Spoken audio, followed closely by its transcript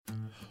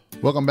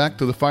Welcome back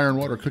to the Fire and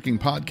Water Cooking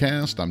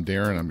Podcast. I'm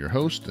Darren, I'm your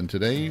host, and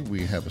today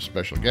we have a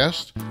special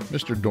guest,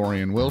 Mr.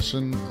 Dorian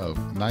Wilson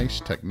of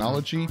Nice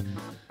Technology.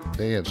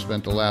 They have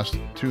spent the last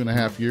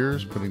 2.5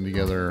 years putting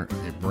together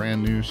a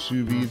brand new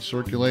sous vide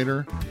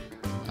circulator.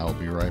 I'll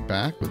be right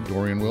back with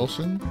Dorian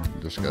Wilson to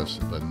discuss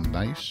the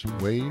Nice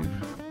Wave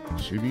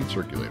sous vide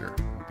circulator.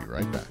 I'll be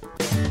right back.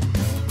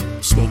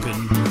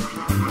 Smoking,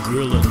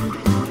 grilling,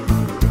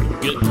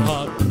 getting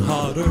hot and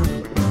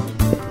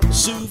hotter,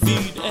 sous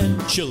vide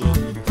and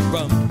chilling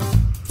from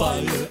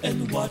fire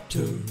and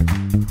water.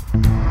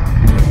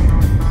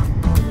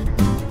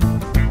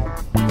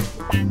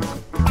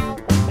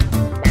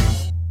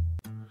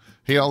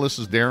 Hey all, this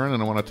is Darren,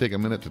 and I want to take a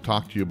minute to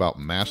talk to you about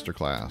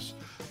Masterclass.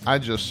 I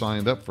just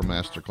signed up for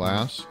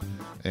Masterclass,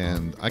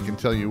 and I can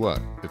tell you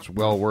what, it's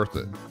well worth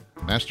it.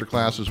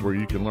 Masterclass is where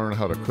you can learn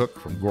how to cook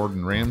from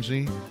Gordon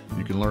Ramsay.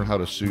 You can learn how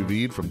to sous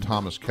vide from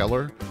Thomas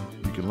Keller.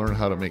 You can learn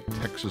how to make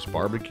Texas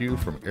barbecue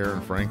from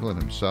Aaron Franklin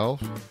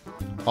himself.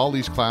 All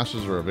these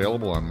classes are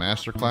available on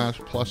Masterclass,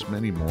 plus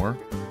many more.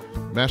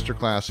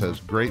 Masterclass has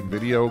great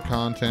video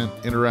content,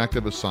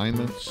 interactive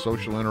assignments,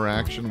 social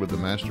interaction with the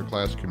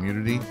Masterclass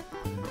community,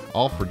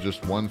 all for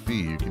just one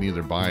fee. You can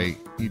either buy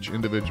each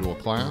individual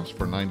class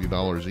for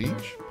 $90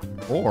 each,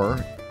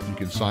 or you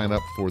can sign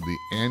up for the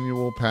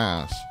annual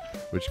pass,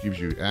 which gives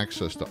you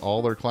access to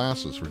all their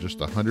classes for just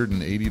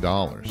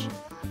 $180.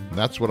 And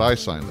that's what I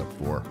signed up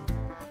for.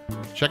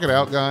 Check it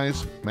out,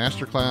 guys.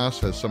 Masterclass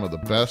has some of the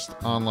best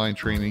online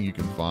training you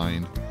can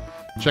find.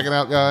 Check it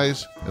out,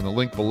 guys, in the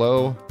link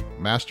below.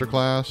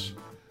 Masterclass,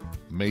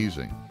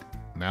 amazing.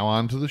 Now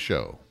on to the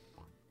show.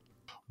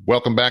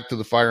 Welcome back to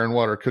the Fire and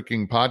Water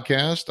Cooking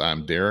Podcast.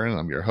 I'm Darren,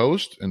 I'm your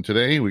host, and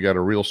today we got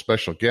a real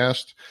special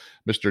guest,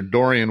 Mr.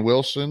 Dorian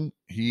Wilson.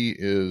 He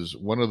is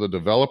one of the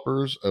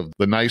developers of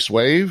the Nice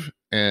Wave,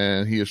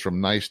 and he is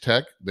from Nice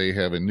Tech. They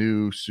have a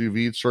new sous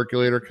vide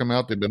circulator come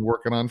out they've been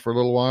working on for a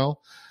little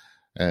while.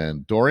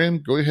 And Dorian,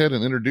 go ahead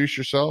and introduce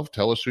yourself.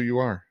 Tell us who you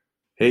are.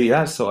 Hey,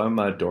 yeah, so I'm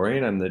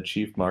Dorian. I'm the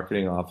Chief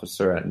Marketing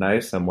Officer at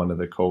Nice. I'm one of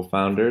the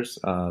co-founders.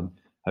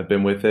 I've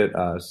been with it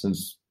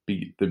since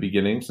the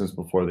beginning, since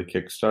before the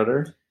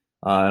Kickstarter.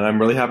 And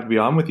I'm really happy to be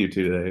on with you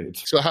today.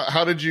 So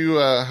how did you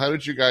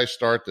guys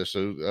start this?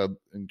 So,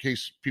 in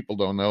case people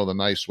don't know, the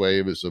Nice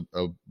Wave is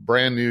a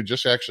brand new,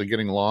 just actually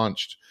getting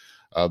launched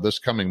this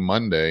coming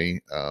Monday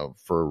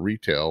for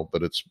retail,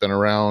 but it's been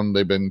around.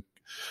 They've been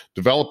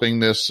developing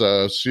this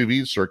sous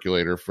vide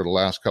circulator for the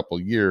last couple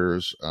of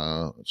years.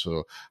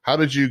 So how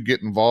did you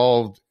get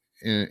involved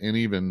in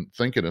even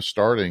thinking of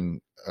starting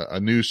a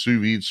new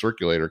sous vide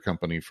circulator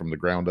company from the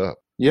ground up?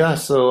 Yeah,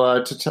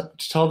 so to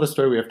tell the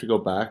story, we have to go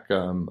back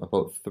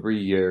about 3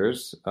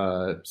 years.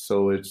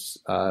 So it's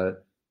the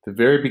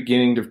very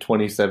beginning of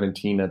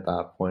 2017 at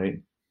that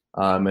point.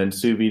 And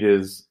sous vide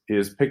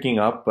is picking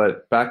up,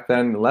 but back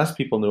then less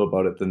people knew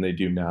about it than they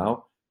do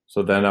now.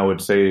 So then I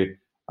would say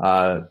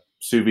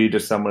sous vide to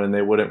someone and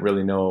they wouldn't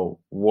really know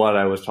what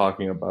I was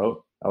talking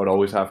about. I would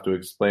always have to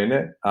explain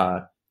it.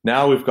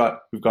 Now we've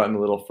gotten a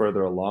little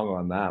further along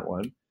on that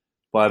one.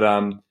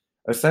 But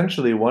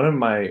essentially, one of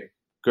my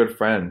good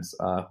friends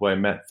who I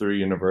met through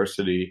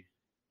university,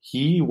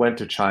 he went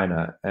to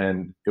China,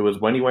 and it was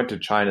when he went to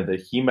China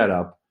that he met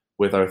up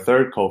with our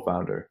third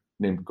co-founder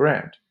named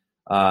Grant.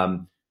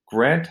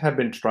 Grant had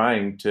been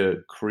trying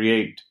to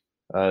create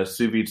a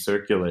sous vide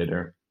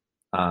circulator,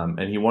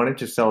 and he wanted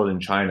to sell it in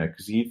China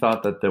because he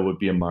thought that there would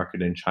be a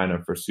market in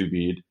China for sous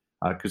vide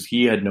because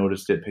he had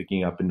noticed it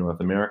picking up in North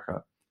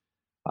America.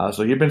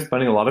 So he'd been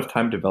spending a lot of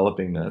time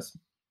developing this.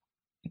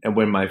 And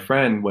when my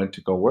friend went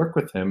to go work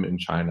with him in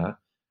China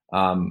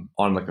on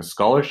like a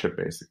scholarship,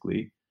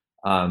 basically,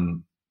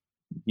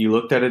 he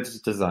looked at its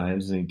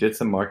designs and he did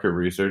some market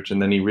research.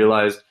 And then he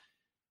realized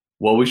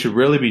what we should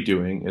really be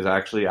doing is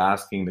actually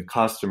asking the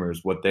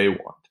customers what they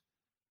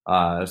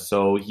want.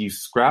 So he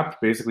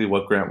scrapped basically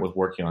what Grant was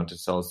working on to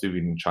sell sous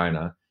vide in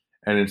China.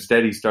 And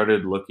instead, he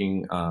started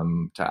looking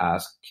to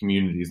ask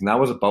communities. And that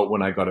was about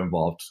when I got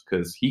involved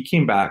because he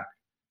came back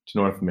to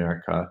North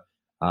America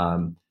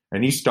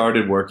and he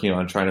started working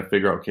on trying to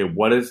figure out, okay,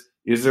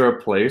 is there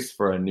a place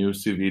for a new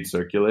sous vide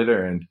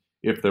circulator? And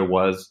if there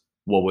was,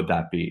 what would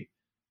that be?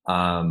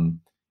 And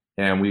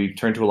we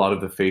turned to a lot of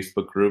the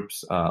Facebook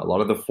groups, a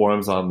lot of the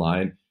forums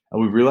online,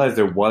 and we realized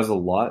there was a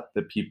lot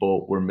that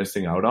people were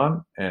missing out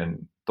on.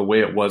 And the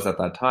way it was at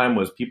that time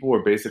was people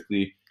were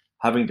basically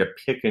having to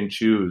pick and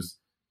choose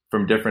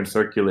from different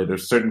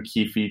circulators, certain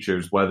key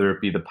features, whether it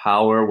be the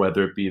power,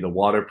 whether it be the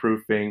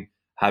waterproofing,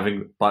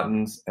 having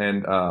buttons,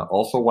 and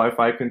also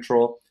Wi-Fi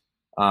control.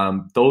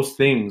 Those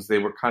things, they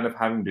were kind of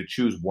having to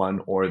choose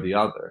one or the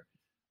other.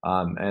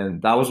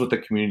 And that was what the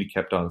community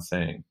kept on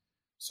saying.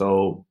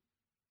 So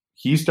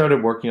he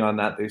started working on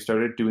that. They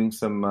started doing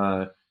some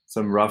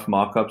rough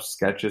mock-ups,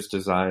 sketches,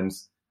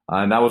 designs.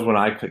 And that was when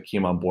I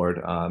came on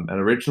board. And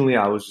originally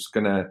I was just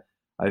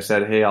I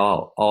said, hey,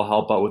 I'll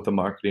help out with the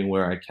marketing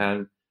where I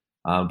can.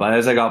 But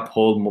as I got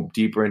pulled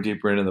deeper and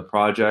deeper into the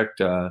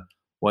project,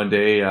 one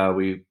day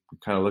we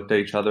kind of looked at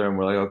each other and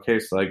we're like, okay,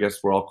 so I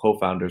guess we're all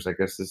co-founders. I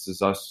guess this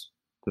is us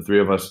the three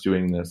of us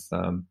doing this.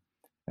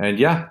 And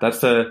yeah, I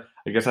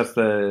guess that's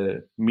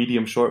the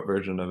medium short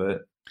version of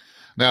it.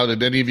 Now,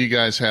 did any of you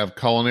guys have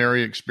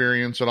culinary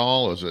experience at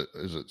all? Is it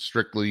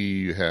strictly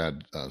you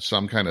had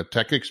some kind of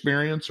tech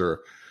experience, or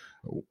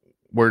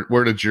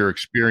where did your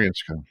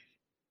experience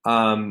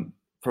come?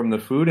 From the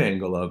food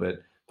angle of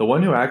it, the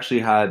one who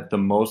actually had the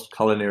most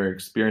culinary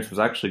experience was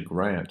actually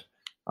Grant.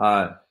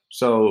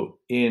 So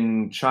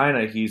in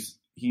China, he's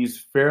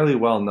fairly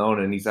well known,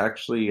 and he's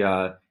actually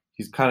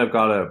he's kind of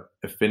got a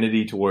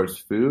affinity towards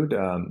food.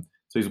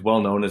 So he's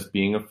well known as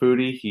being a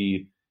foodie.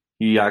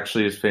 He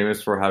actually is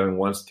famous for having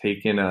once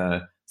taken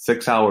a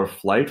 6-hour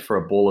flight for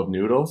a bowl of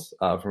noodles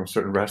from a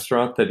certain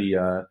restaurant that he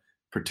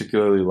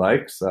particularly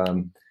likes.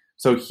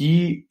 So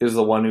he is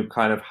the one who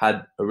kind of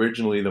had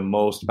originally the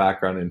most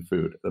background in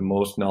food, the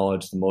most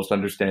knowledge, the most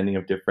understanding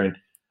of different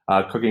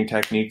cooking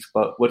techniques.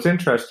 But what's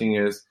interesting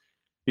is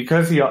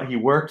because he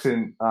works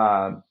in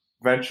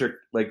venture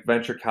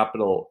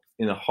capital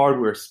in the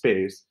hardware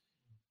space,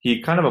 he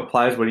kind of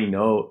applies what he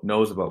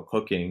knows about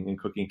cooking and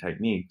cooking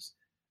techniques.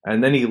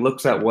 And then he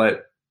looks at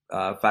what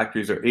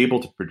factories are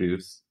able to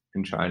produce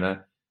in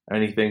China,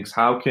 and he thinks,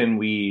 how can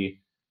we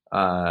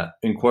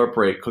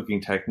incorporate cooking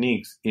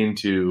techniques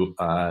into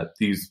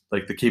these,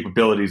 like the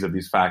capabilities of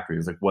these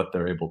factories, like what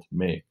they're able to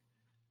make.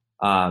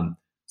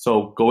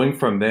 So going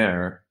from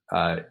there,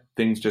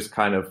 things just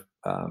kind of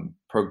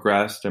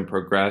progressed,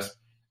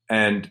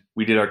 and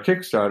we did our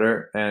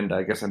Kickstarter, and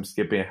I guess I'm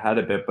skipping ahead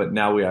a bit, but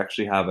now we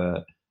actually have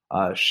a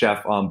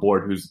chef on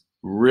board who's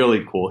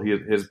really cool.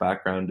 His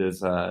background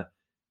is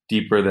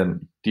deeper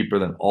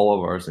than all of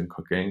ours in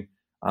cooking.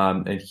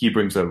 And he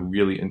brings a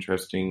really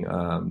interesting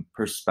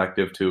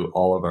perspective to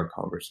all of our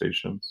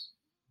conversations.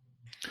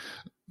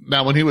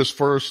 Now, when he was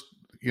first,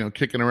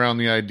 kicking around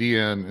the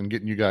idea and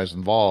getting you guys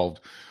involved,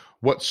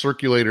 what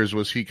circulators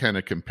was he kind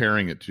of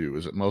comparing it to?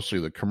 Is it mostly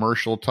the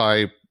commercial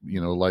type,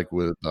 like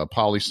with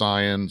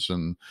Polyscience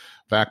and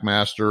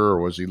VacMaster, or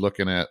was he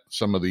looking at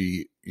some of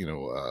the,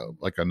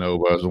 like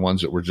Anova, the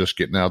ones that were just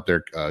getting out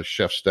there,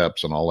 Chef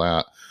Steps and all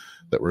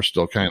that were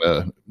still kind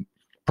of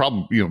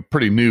probably,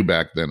 pretty new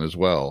back then as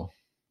well?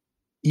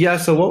 Yeah,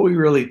 so what we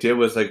really did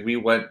was we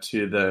went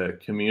to the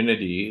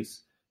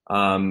communities,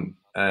 and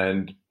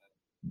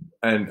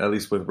at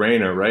least with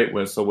Rainer, right?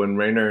 So when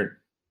Rainer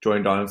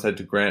joined on and said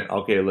to Grant,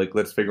 okay,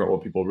 let's figure out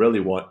what people really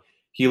want,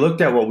 he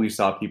looked at what we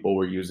saw people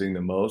were using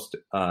the most,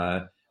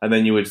 and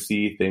then you would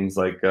see things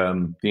like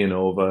the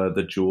Anova,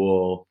 the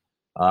Joule.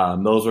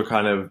 Those were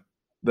kind of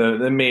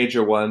the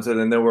major ones, and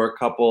then there were a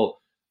couple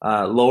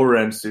lower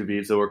end sous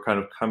vides that were kind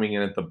of coming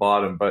in at the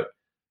bottom, but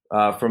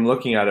from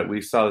looking at it,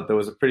 we saw that there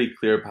was a pretty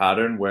clear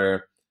pattern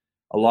where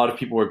a lot of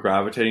people were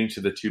gravitating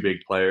to the two big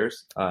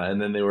players, and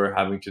then they were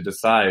having to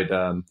decide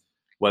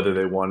whether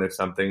they wanted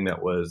something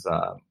that was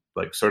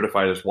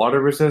certified as water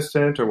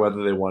resistant, or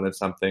whether they wanted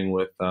something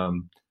with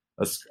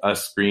a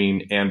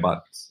screen and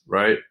buttons,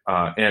 right?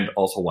 And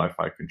also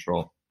Wi-Fi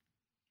control.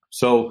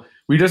 So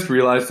we just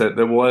realized that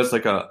there was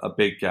a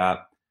big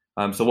gap.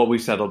 So what we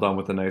settled on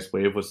with a nice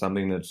wave was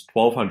something that's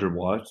 1200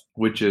 watts,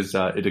 which is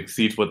it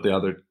exceeds what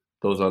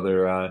those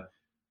other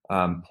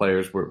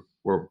players were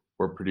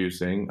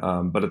producing.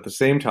 But at the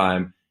same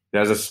time, it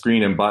has a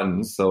screen and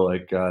buttons. So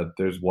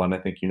there's one, I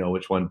think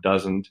which one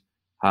doesn't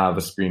have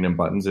a screen and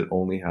buttons. It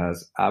only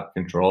has app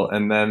control.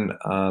 And then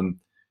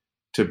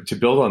to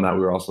build on that,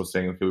 we were also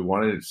saying, okay, we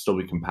wanted it to still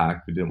be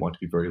compact. We didn't want to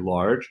be very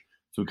large.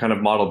 So we kind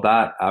of modeled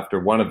that after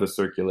one of the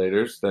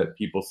circulators that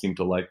people seem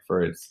to like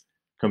for its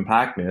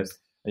compactness.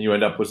 And you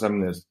end up with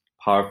something that's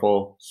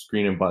powerful,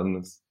 screen and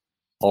buttons,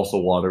 also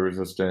water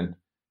resistant,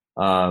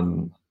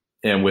 and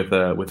with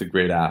a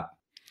great app.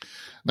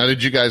 Now,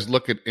 did you guys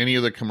look at any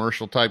of the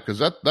commercial type? Because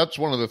that's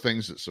one of the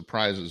things that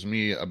surprises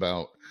me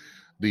about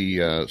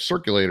the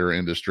circulator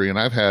industry. And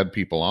I've had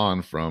people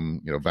on from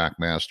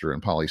VacMaster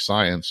and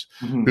Polyscience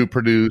who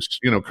produce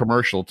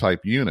commercial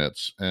type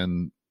units,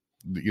 and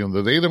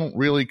they don't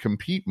really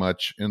compete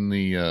much in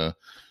the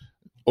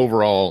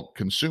overall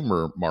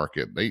consumer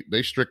market.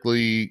 They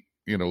strictly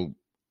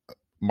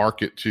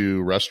market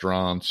to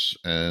restaurants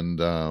and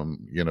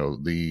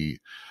the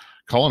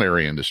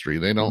culinary industry.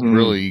 They don't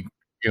really,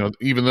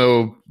 even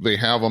though they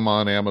have them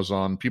on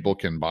Amazon, people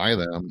can buy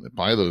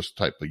those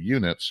type of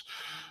units,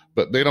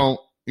 but they don't,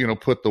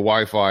 put the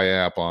Wi-Fi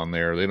app on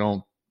there. They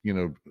don't,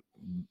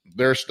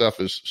 their stuff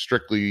is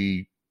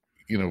strictly,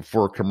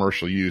 for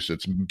commercial use.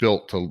 It's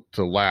built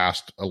to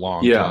last a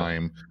long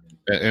time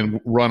and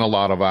run a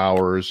lot of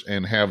hours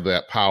and have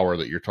that power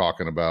that you're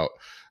talking about.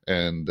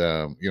 And,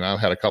 I've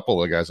had a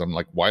couple of guys, I'm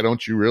like, why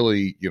don't you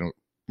really,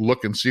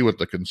 look and see what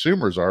the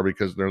consumers are?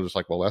 Because they're just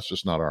like, well, that's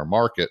just not our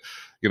market.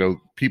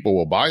 People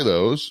will buy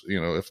those,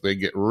 if they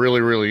get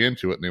really, really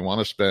into it and they want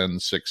to spend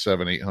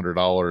 $600, $700,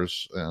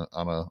 $800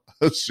 on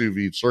a sous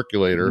vide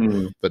circulator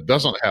that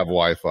doesn't have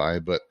Wi-Fi.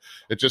 But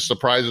it just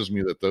surprises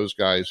me that those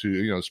guys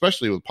who,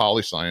 especially with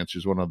Polyscience,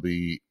 who's one of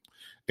the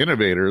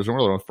innovators, one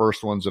of the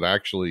first ones that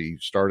actually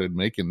started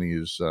making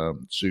these,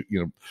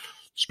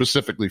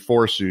 specifically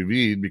for sous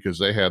vide, because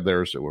they had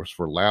theirs that was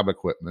for lab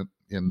equipment,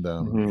 and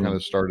kind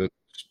of started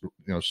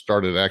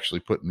started actually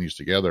putting these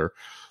together,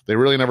 they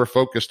really never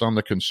focused on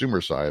the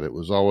consumer side. It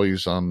was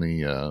always on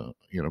the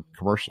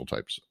commercial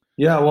types.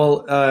 Yeah,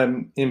 well,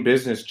 in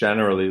business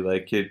generally,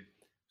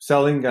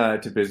 selling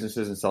to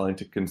businesses and selling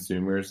to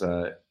consumers,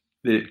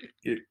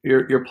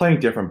 you're playing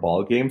different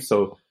ball games.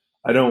 So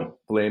I don't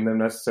blame them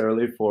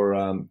necessarily for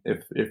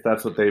if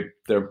that's what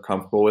they're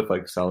comfortable with,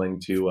 like selling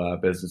to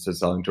businesses,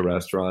 selling to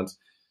restaurants.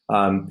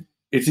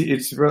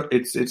 It's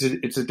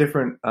a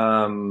different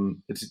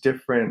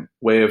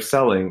way of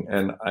selling,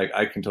 and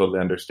I can totally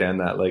understand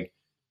that. Like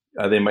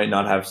they might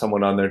not have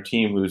someone on their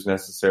team who's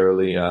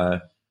necessarily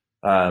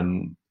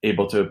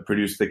able to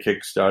produce the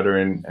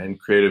Kickstarter and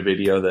create a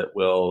video that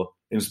will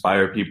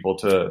inspire people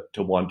to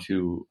want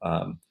to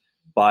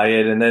buy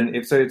it. And then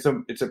it's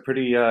a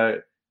pretty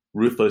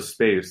ruthless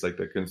space, like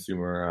the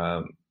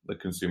consumer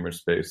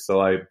space.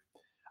 So I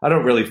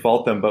don't really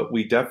fault them, but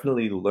we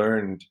definitely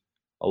learned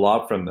a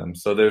lot from them.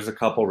 So there's a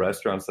couple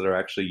restaurants that are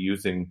actually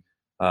using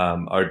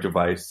our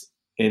device.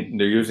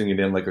 They're using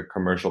it in like a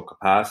commercial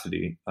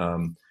capacity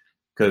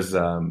because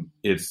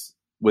it's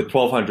with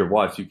 1,200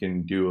 watts, you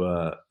can do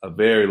a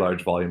very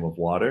large volume of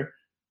water.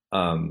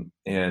 And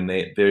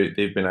they've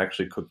been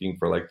actually cooking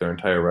for like their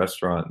entire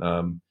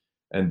restaurant.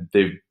 And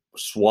they've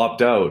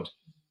swapped out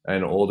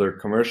an older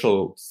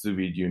commercial sous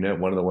vide unit,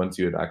 one of the ones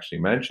you had actually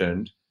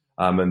mentioned,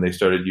 and they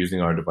started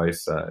using our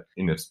device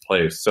in its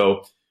place.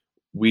 So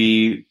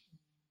we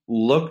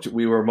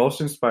were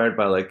most inspired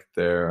by like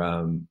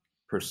their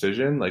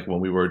precision. Like when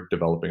we were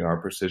developing our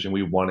precision,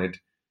 we like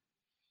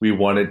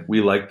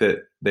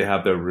that they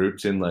have their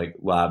roots in like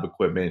lab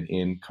equipment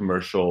in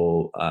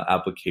commercial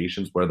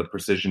applications where the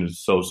precision is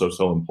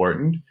so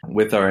important.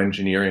 With our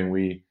engineering,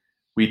 we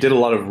did a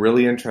lot of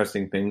really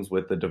interesting things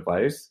with the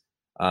device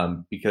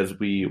because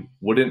we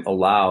wouldn't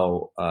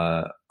allow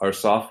our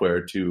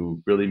software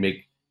to really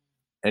make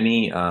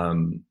any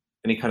kind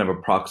of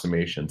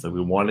approximations. Like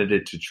we wanted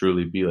it to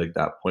truly be like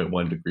that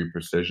 0.1 degree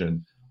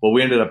precision. What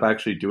we ended up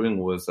actually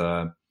doing was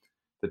the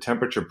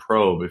temperature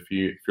probe. If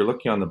you're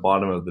looking on the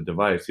bottom of the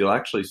device, you'll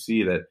actually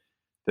see that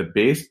the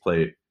base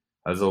plate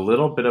has a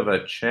little bit of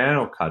a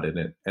channel cut in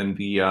it, and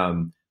the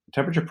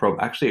temperature probe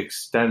actually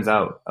extends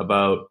out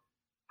about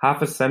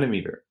 0.5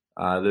 centimeter.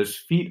 There's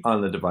feet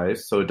on the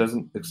device, so it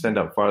doesn't extend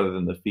out farther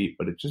than the feet,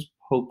 but it just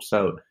pokes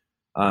out.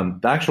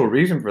 The actual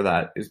reason for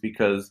that is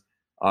because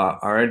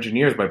our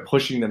engineers, by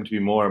pushing them to be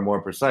more and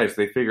more precise,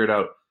 they figured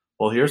out,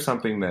 well, here's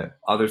something that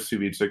other sous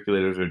vide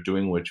circulators are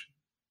doing, which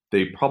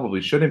they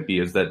probably shouldn't be,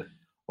 is that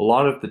a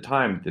lot of the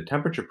time, the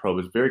temperature probe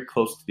is very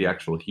close to the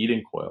actual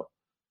heating coil.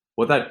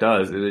 What that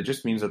does is it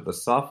just means that the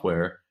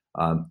software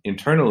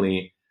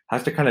internally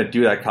has to kind of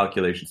do that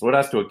calculation. So it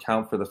has to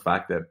account for the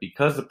fact that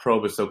because the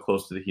probe is so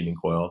close to the heating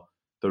coil,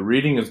 the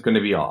reading is going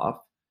to be off,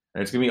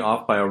 and it's going to be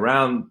off by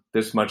around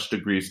this much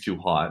degrees too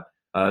hot.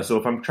 So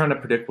if I'm trying to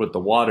predict what the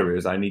water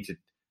is, I need to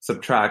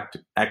subtract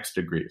X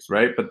degrees,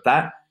 right? But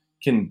that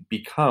can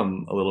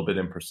become a little bit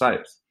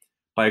imprecise.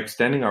 By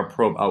extending our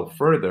probe out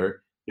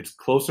further, it's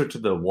closer to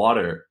the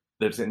water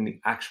that's in the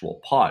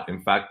actual pot.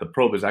 In fact, the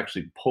probe is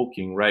actually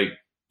poking right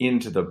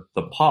into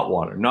the pot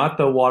water, not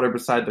the water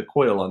beside the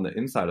coil on the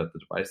inside of the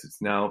device.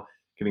 It's now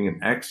getting an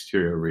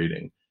exterior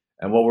reading.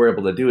 And what we're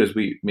able to do is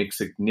we make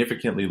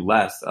significantly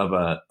less of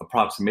an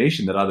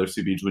approximation that other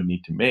sous vides would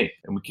need to make.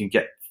 And we can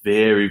get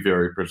very,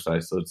 very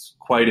precise. So it's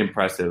quite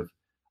impressive.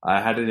 I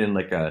had it in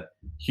like a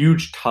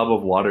huge tub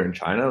of water in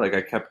China. Like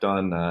I kept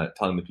on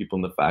telling the people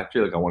in the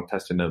factory, like I want to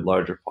test in a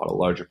larger pot, a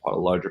larger pot, a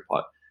larger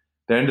pot.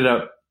 They ended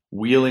up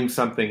wheeling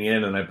something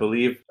in, and I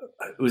believe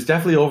it was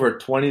definitely over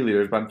 20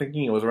 liters, but I'm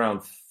thinking it was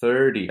around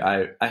 30.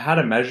 I had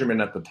a measurement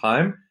at the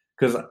time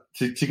because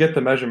to get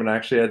the measurement, I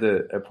actually had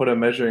to put a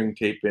measuring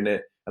tape in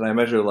it, and I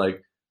measured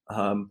like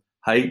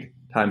height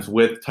times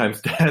width times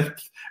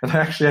depth, and I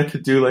actually had to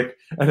do like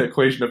an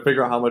equation to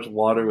figure out how much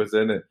water was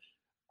in it.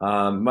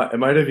 It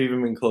might have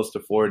even been close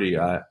to 40.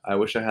 I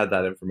wish I had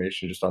that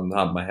information just on the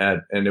top of my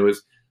head, and it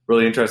was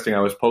really interesting.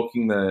 I was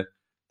poking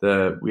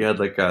we had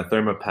like a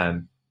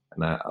Thermapen,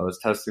 and I was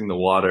testing the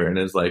water, and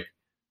it's like,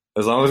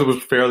 as long as it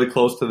was fairly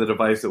close to the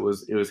device, it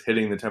was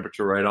hitting the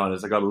temperature right on.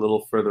 As I got a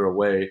little further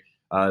away,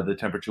 the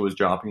temperature was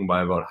dropping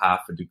by about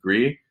 0.5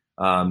 degree.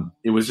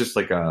 It was just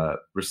like a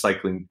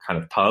recycling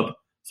kind of tub,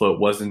 so it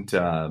wasn't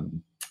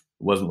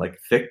like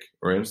thick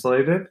or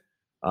insulated.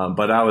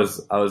 But I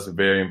was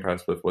very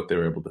impressed with what they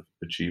were able to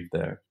achieve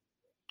there.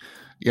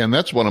 Yeah, and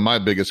that's one of my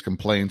biggest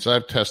complaints.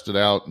 I've tested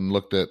out and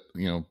looked at,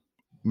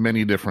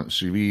 many different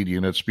sous vide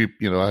units,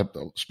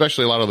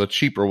 especially a lot of the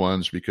cheaper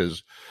ones,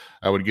 because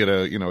I would get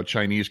a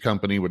Chinese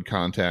company would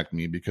contact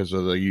me because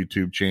of the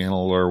YouTube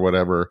channel or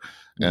whatever.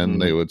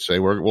 And they would say,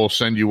 we'll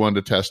send you one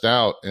to test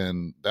out.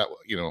 And that,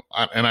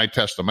 I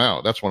test them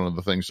out. That's one of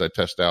the things I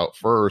test out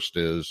first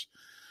is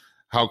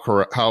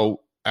how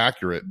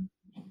accurate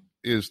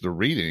is the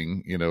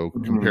reading,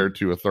 compared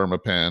to a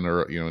Thermapen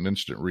or, an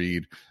instant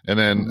read, and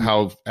then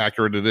how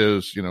accurate it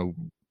is,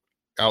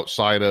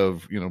 outside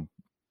of,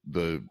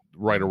 the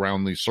right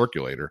around the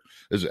circulator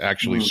is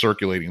actually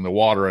circulating the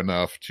water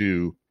enough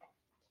to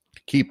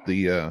keep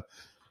the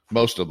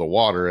most of the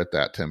water at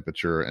that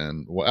temperature.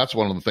 And that's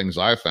one of the things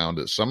I found,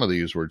 that some of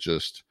these were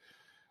just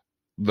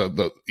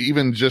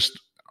even just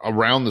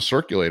around the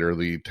circulator,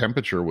 the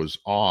temperature was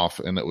off.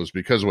 And it was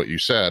because what you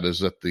said is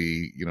that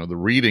the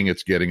reading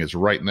it's getting is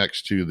right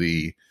next to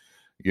the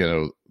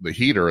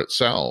heater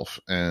itself.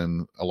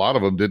 And a lot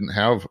of them didn't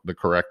have the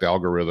correct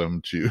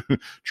algorithm to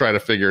try to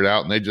figure it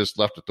out. And they just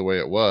left it the way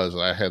it was.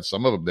 And I had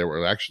some of them that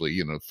were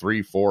actually,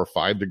 3, 4,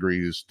 5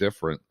 degrees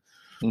different,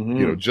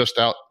 just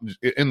out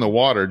in the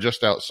water,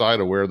 just outside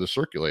of where the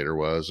circulator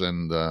was.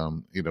 And,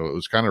 it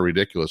was kind of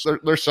ridiculous.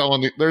 They're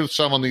selling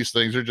these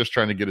things. They're just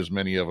trying to get as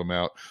many of them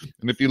out.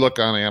 And if you look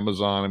on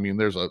Amazon, I mean,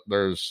 there's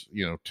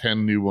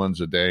 10 new ones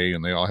a day,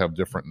 and they all have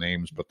different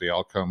names, but they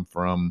all come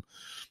from,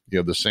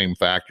 the same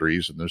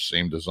factories and the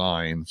same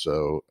design.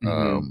 So,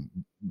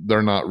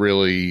 they're not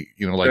really,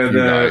 like you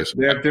guys.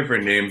 They have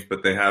different names,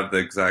 but they have the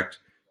exact,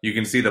 you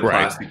can see the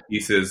plastic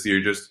pieces.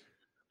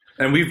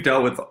 And we've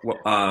dealt with,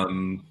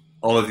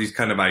 all of these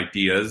kind of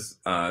ideas.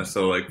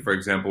 So like, for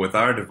example, with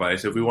our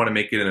device, if we want to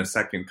make it in a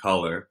second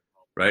color,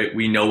 right,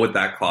 we know what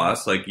that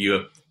costs. Like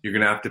you're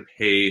going to have to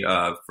pay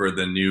for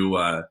the new,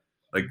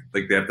 like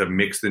they have to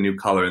mix the new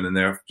color, and then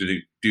they have to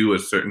do a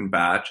certain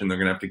batch, and they're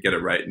going to have to get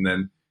it right. And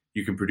then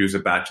you can produce a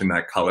batch in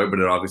that color, but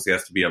it obviously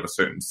has to be of a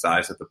certain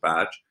size of the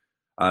batch.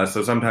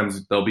 So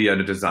sometimes they'll be at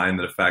a design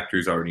that a factory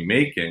is already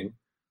making,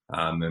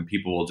 and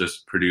people will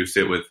just produce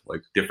it with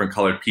like different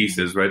colored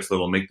pieces, right? So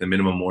they'll make the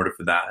minimum order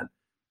for that,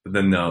 but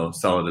then they'll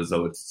sell it as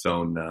though it's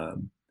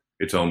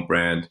its own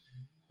brand.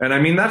 And I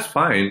mean, that's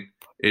fine.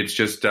 It's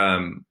just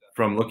from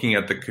looking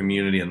at the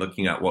community and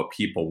looking at what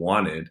people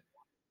wanted,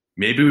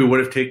 maybe we would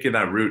have taken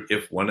that route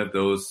if one of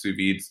those sous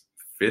vides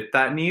fit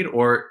that need.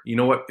 Or, you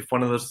know what, if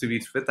one of those sous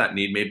vides fit that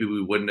need, maybe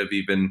we wouldn't have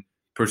even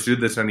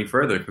pursued this any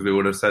further, because we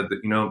would have said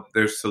that,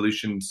 there's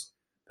solutions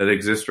that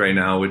exist right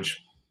now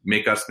which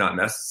make us not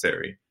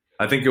necessary.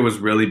 I think it was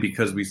really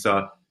because we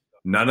saw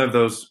none of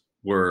those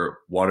were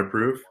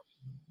waterproof,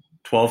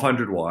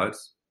 1200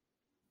 watts,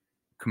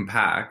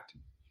 compact,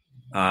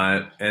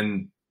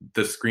 and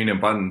the screen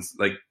and buttons,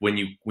 like when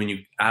you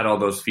add all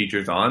those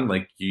features on,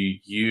 like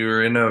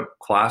you're in a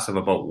class of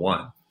about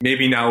one.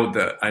 Maybe now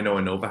I know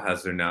Innova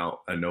has their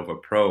now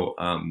Innova Pro,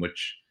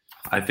 which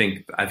I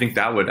think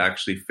that would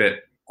actually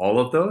fit all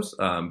of those.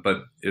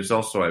 But it's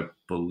also, I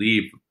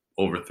believe,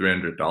 over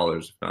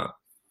 $300, if not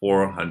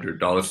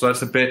 $400. So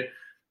that's a bit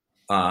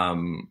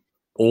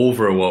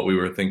over what we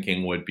were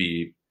thinking would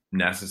be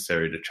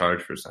necessary to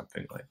charge for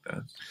something like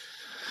that.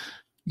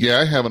 Yeah,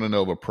 I have an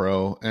Innova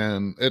Pro,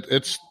 and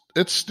it's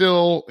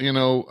still,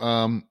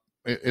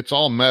 it's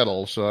all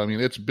metal. So, I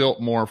mean, it's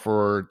built more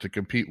to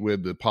compete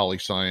with the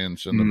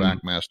Polyscience and the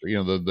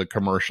VacMaster, the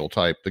commercial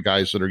type, the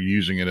guys that are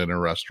using it in a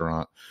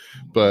restaurant.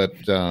 But,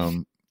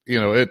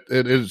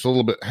 it is a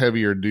little bit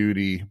heavier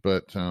duty,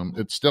 but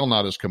it's still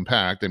not as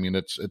compact. I mean,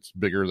 it's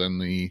bigger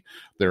than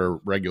their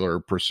regular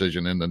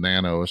Precision and the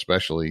Nano,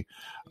 especially.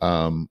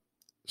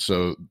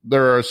 So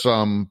there are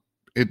some.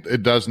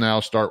 It does now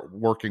start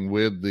working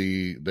with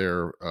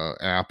their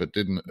app. It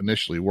didn't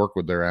initially work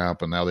with their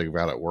app, and now they've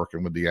got it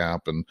working with the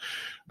app. And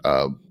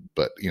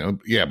but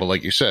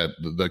like you said,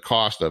 the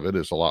cost of it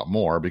is a lot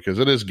more because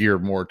it is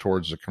geared more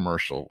towards the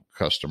commercial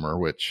customer,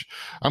 which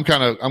I'm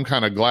kind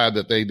of glad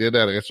that they did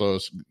that. I guess I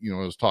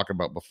was talking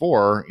about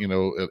before.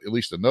 At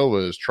least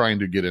Innova is trying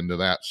to get into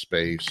that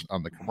space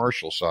on the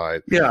commercial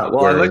side. Yeah,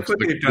 well, I like what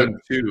they've done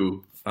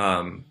too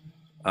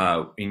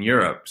in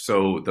Europe.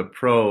 So the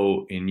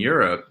Pro in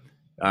Europe,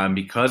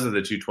 because of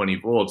the 220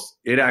 volts,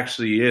 it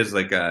actually is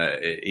like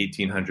a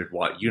 1800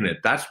 watt unit.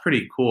 That's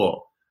pretty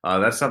cool.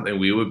 That's something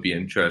we would be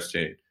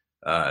interested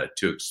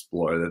to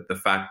explore. That the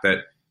fact that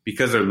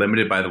because they're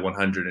limited by the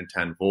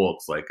 110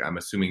 volts, like I'm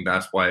assuming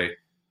that's why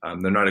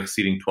they're not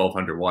exceeding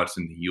 1200 watts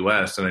in the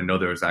US. And I know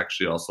there was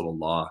actually also a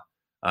law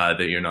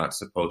that you're not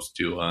supposed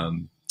to,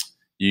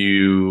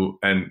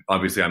 and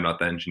obviously I'm not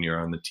the engineer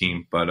on the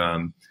team, but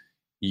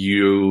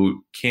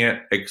you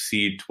can't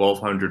exceed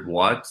 1200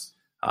 watts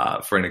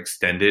for an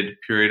extended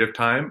period of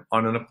time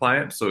on an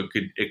appliance. So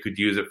it could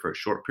use it for a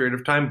short period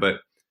of time, but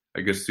I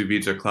guess sous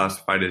vides are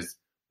classified as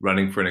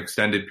running for an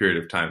extended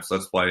period of time. So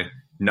that's why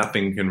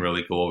nothing can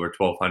really go over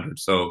 1200.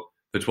 So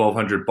the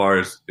 1200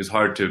 bars is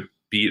hard to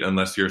beat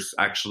unless you're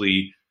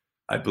actually,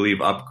 I believe,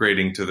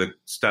 upgrading to the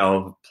style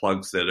of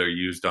plugs that are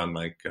used on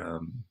like,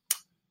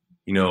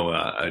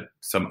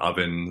 some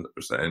ovens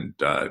and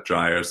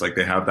dryers. Like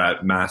they have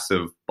that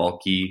massive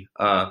bulky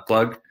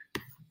plug.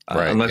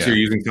 Unless you're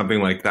using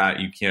something like that,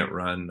 you can't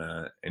run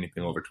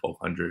anything over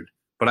 1200.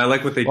 But I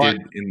like what they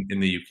did in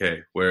the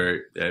UK,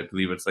 where I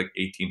believe it's like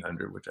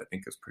 1800, which I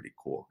think is pretty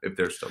cool if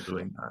they're still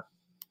doing that.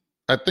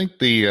 I think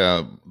the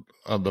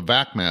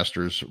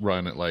VacMasters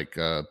run at like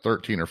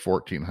 13 or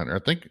 1400. I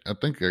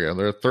think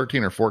they're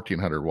 13 or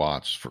 1400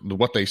 watts for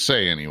what they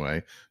say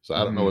anyway. So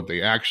I don't know what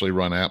they actually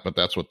run at, but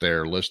that's what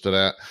they're listed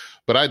at.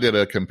 But I did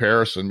a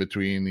comparison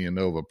between the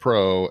Innova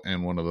Pro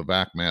and one of the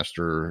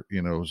VacMaster,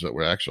 that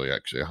were actually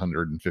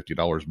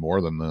 $150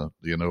 more than the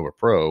Innova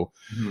Pro.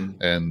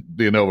 And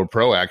the Innova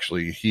Pro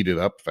actually heated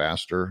up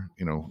faster,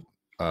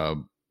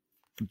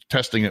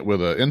 testing it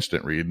with an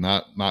instant read,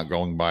 not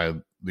going by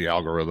the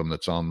algorithm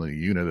that's on the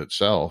unit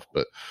itself.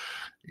 But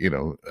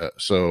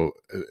so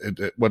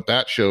what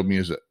that showed me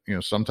is that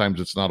sometimes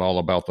it's not all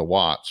about the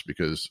watts,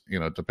 because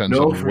it depends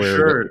on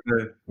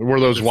where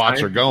those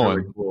watts are going.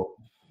 Really cool.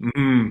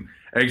 Mm-hmm.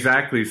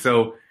 Exactly.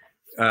 So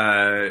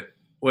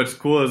what's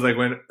cool is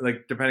when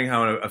depending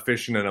how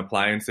efficient an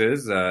appliance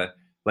is,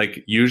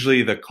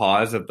 usually the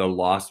cause of the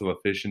loss of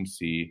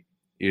efficiency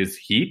is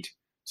heat.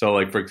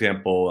 So for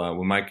example,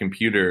 when my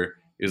computer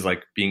is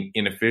being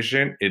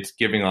inefficient, it's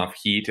giving off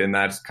heat, and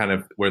that's kind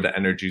of where the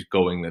energy is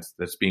going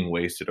that's being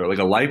wasted. Or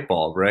a light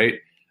bulb, right?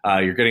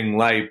 You're getting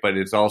light, but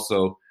it's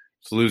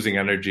losing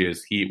energy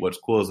as heat. What's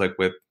cool is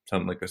with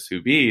something like a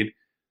sous vide,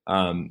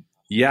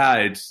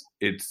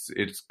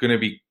 it's going to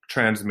be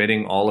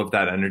transmitting all of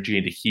that energy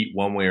into heat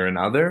one way or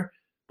another.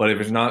 But if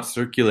it's not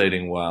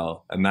circulating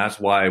well, and that's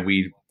why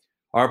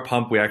our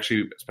pump, we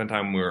actually spent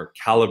time when we were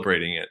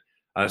calibrating it.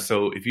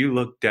 So if you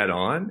look dead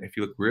on, if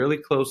you look really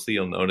closely,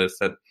 you'll notice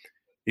that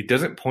it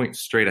doesn't point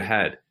straight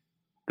ahead.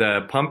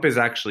 The pump is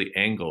actually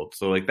angled.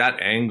 So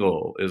that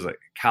angle is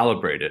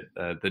calibrated,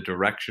 the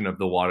direction of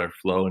the water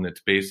flow, and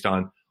it's based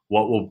on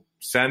what will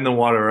send the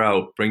water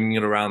out, bringing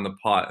it around the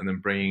pot, and then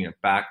bringing it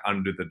back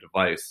under the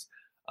device.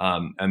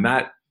 And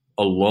that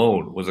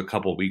alone was a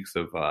couple weeks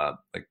of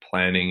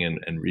planning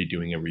and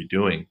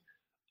redoing.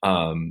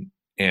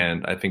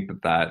 And I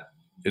think that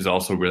is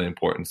also really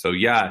important. So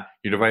your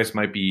device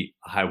might be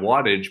high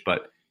wattage,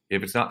 but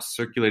if it's not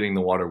circulating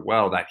the water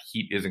well, that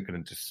heat isn't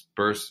going to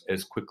disperse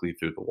as quickly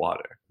through the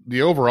water.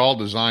 The overall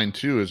design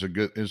too is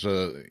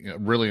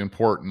really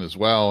important as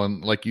well.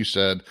 And like you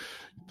said,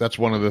 that's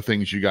one of the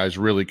things you guys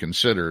really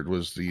considered,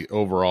 was the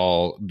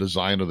overall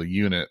design of the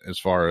unit as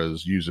far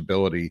as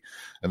usability.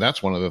 And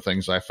that's one of the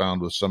things I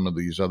found with some of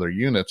these other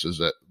units, is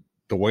that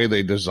the way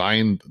they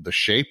designed the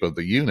shape of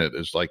the unit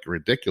is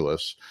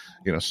ridiculous.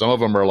 Some of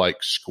them are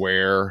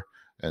square,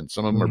 and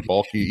some of them are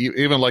bulky.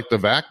 Even the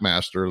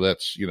VacMaster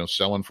that's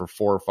selling for $400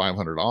 or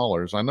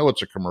 $500. I know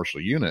it's a commercial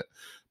unit,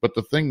 but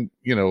the thing,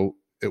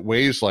 it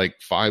weighs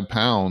 5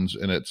 pounds,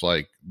 and it's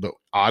the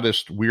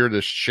oddest,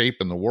 weirdest shape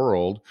in the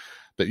world,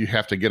 that you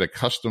have to get a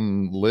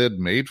custom lid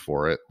made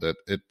for it. That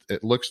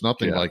it looks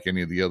nothing like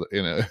any of the other.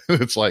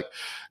 It's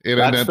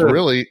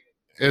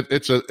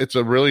it's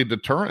a really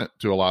deterrent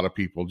to a lot of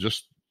people.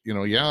 Just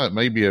it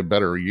may be a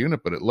better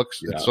unit, but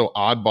it's so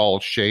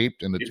oddball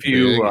shaped, and it's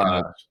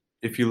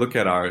if you look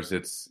at ours,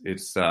 it's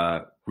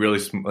really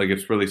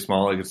it's really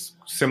small. It's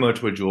similar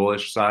to a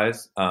Jewel-ish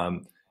size,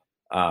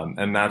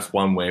 and that's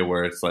one way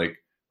where it's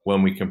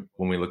when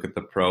we look at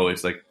the Pro,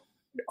 it's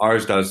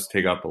ours does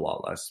take up a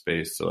lot less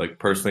space. So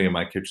personally in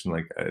my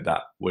kitchen,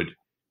 that would,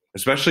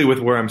 especially with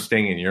where I'm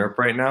staying in Europe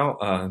right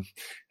now,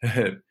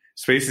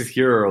 spaces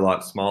here are a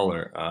lot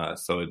smaller.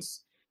 So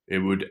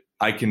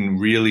I can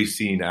really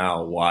see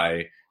now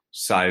why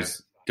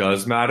size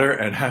does matter,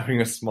 and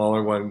having a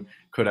smaller one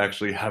could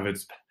actually have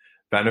its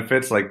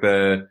benefits.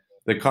 The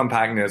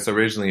compactness,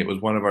 originally it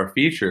was one of our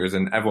features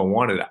and everyone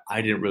wanted it.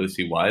 I didn't really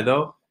see why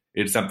though.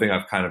 It's something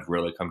I've kind of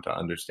really come to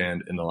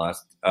understand in the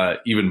last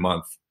even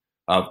month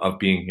of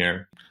being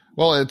here.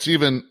 Well, it's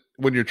even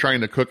when you're trying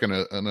to cook in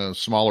a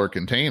smaller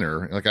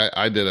container.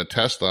 I did a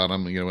test on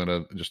them,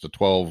 in just a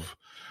 12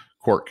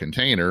 quart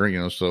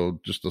container,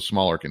 so just a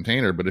smaller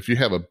container. But if you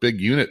have a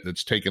big unit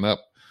that's taken up,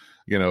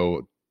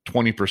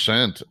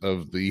 20%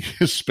 of the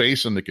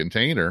space in the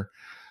container,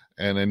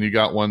 and then you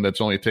got one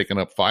that's only taking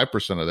up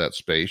 5% of that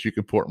space, you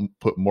can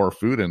put more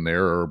food in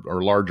there,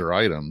 or larger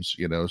items,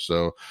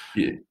 so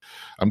yeah.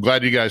 I'm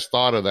glad you guys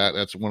thought of that.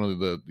 That's one of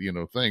the,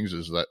 things,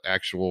 is that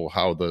actual,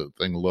 how the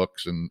thing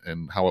looks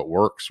and how it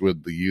works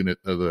with the unit,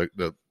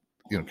 the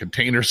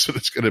containers that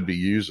it's going to be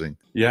using.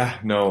 Yeah,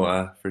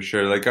 no, for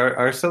sure.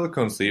 Our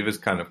silicone sleeve is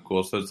kind of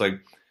cool. So it's the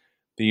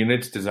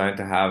unit's designed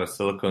to have a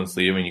silicone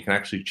sleeve, and you can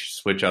actually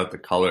switch out the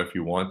color if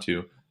you want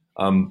to.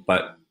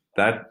 But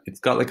that it's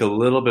got a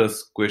little bit of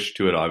squish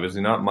to it, obviously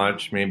not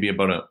much, maybe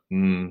about a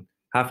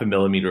half a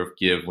millimeter of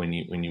give when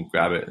you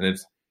grab it. And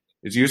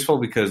it's useful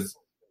because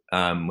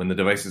when the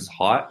device is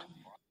hot,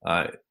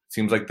 it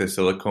seems like the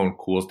silicone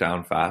cools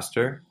down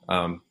faster.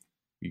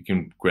 You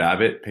can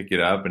grab it, pick it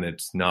up, and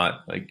it's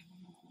not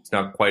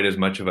quite as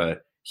much of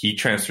a heat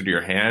transfer to your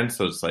hand,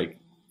 so it's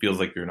feels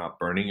like you're not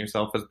burning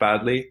yourself as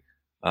badly.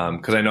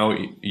 Because I know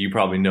you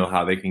probably know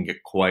how they can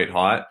get quite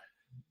hot.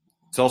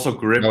 It's also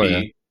grippy. Oh,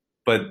 yeah.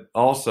 But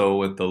also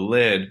with the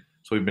lid,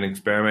 so we've been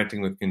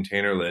experimenting with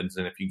container lids,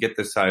 and if you get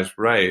the size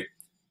right,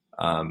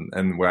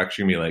 and we're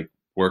actually going to be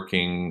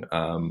working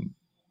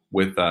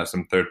with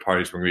some third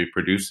parties, we're going to be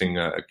producing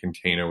a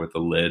container with a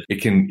lid.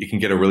 It can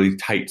get a really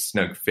tight,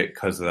 snug fit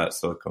because of that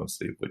silicone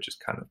sleeve, which is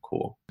kind of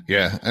cool.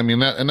 Yeah, I mean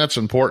that's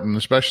important,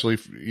 especially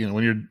if,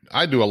 when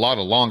I do a lot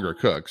of longer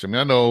cooks. I mean,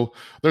 I know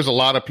there's a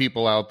lot of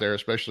people out there,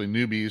 especially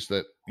newbies,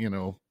 that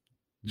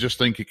just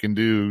think you can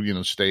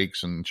do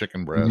steaks and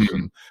chicken breasts, mm-hmm.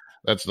 and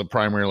that's the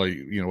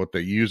primarily, what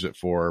they use it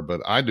for.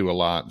 But I do a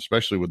lot,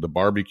 especially with the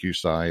barbecue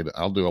side.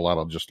 I'll do a lot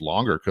of just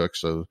longer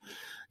cooks of,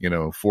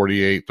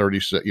 48,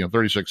 36,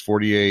 36,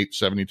 48,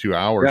 72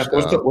 hours.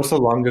 Yeah. What's the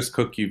longest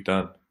cook you've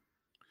done?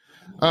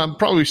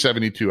 Probably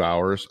 72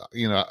 hours.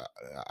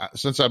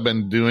 Since I've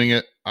been doing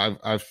it,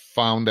 I've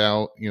found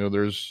out,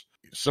 there's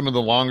some of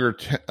the longer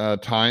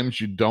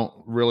times you don't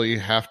really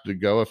have to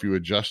go if you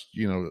adjust,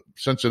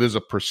 since it is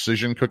a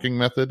precision cooking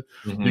method,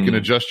 you can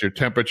adjust your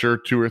temperature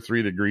 2 or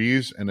 3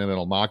 degrees and then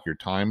it'll knock your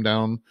time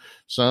down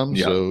some.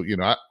 Yeah.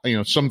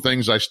 So, some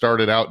things I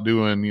started out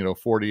doing,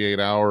 48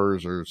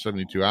 hours or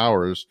 72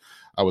 hours,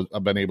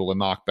 I've been able to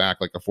knock back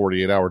like a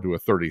 48-hour to a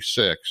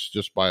 36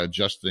 just by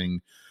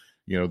adjusting,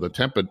 the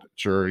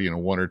temperature,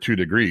 1 or 2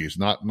 degrees,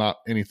 not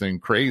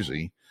anything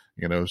crazy,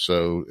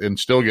 so, and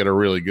still get a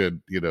really good,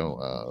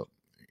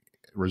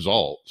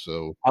 result.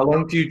 So how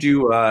long do you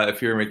do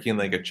if you're making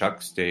like a chuck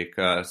steak?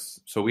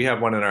 So we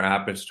have one in our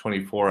app. It's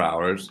 24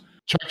 hours.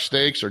 Chuck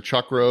steaks or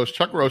chuck roast.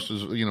 Chuck roast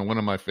is one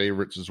of my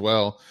favorites as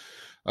well,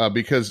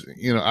 because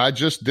I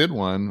just did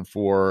one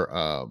for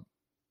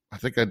I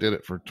think I did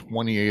it for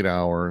 28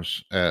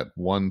 hours at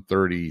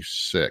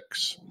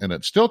 136, and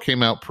it still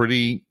came out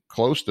pretty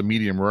close to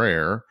medium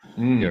rare,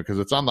 because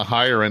it's on the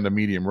higher end of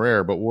medium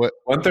rare. But what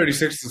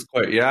 136 is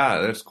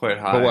that's quite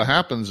high. But what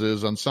happens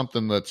is on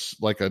something that's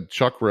like a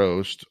chuck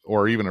roast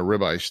or even a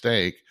ribeye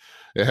steak,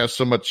 it has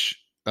so much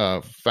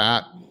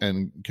fat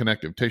and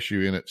connective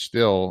tissue in it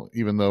still,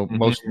 even though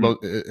most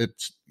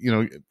it's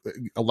it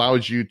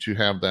allows you to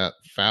have that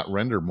fat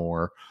render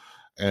more,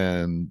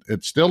 and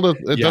it still does.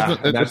 It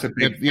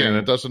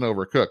doesn't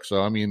overcook.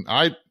 So I mean,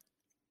 I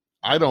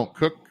don't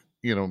cook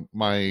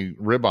my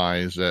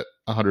ribeyes at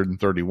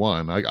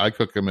 131. I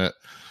cook them at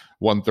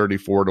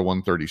 134 to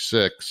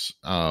 136,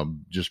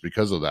 just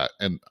because of that.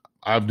 And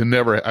I've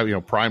never,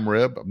 prime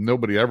rib.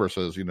 Nobody ever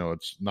says,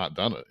 it's not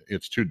done.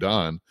 It's too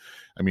done.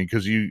 I mean,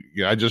 because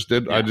I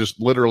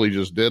just literally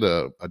just did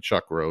a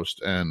chuck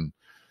roast, and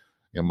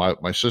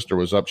my sister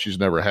was up. She's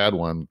never had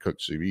one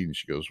cooked sous vide, and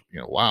she goes,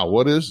 wow,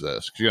 what is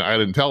this? 'Cause, I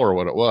didn't tell her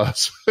what it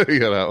was,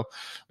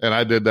 and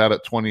I did that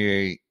at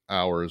 28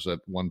 hours at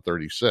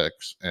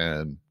 136,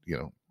 and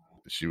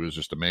she was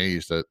just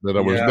amazed that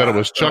it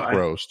was chuck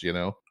roast.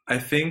 I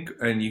think,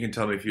 and you can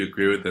tell me if you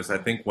agree with this, I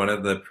think one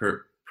of the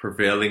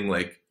prevailing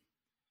like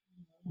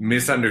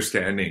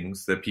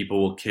misunderstandings that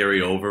people will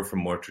carry over from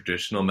more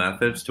traditional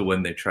methods to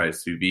when they try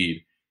sous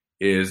vide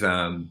is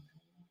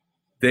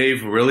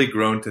they've really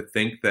grown to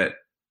think that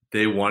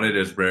they want it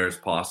as rare as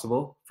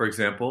possible, for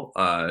example.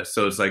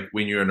 So it's like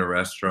when you're in a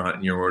restaurant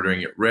and you're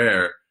ordering it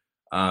rare,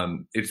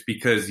 it's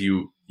because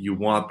you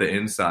want the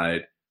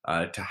inside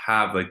to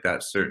have like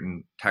that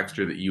certain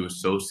texture that you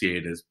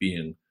associate as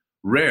being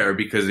rare,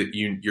 because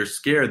you're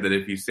scared that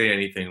if you say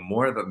anything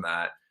more than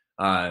that,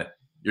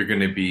 you're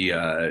going to be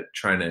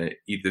trying to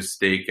eat the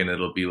steak and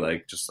it'll be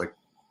like just like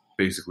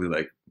basically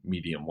like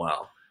medium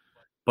well.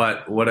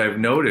 But what I've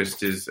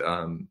noticed is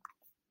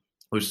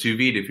with sous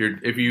vide,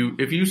 if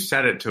you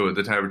set it to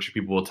the temperature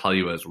people will tell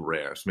you as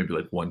rare, so maybe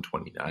like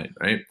 129,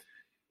 right?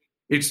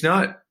 It's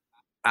not.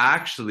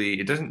 Actually,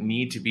 it doesn't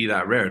need to be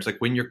that rare. It's like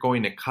when you're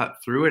going to cut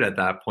through it at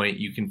that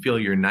point, you can feel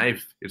your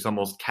knife is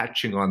almost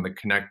catching on the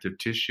connective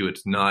tissue.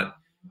 It's not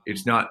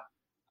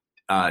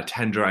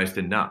tenderized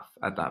enough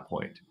at that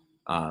point.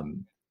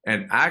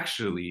 And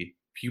actually,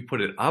 if you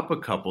put it up a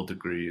couple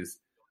degrees,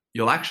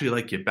 you'll actually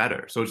like it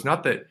better. So it's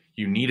not that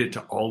you need it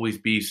to always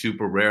be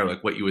super rare,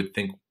 like what you would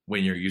think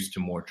when you're used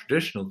to more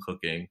traditional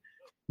cooking.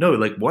 No,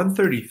 like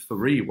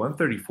 133,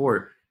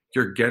 134,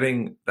 you're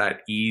getting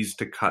that ease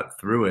to cut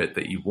through it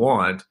that you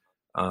want.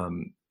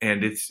 And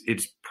it's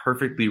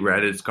perfectly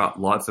red. It's got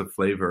lots of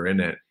flavor in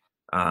it.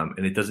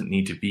 And it doesn't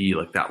need to be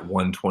like that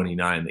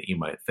 129 that you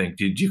might think.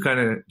 Do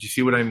you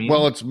see what I mean?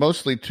 Well, it's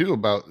mostly too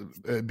about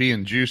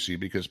being juicy,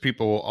 because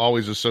people will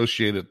always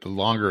associate it the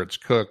longer it's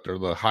cooked or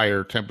the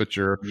higher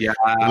temperature,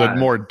 the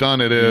more done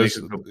it is,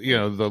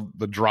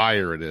 the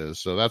drier it is.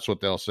 So that's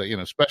what they'll say,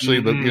 especially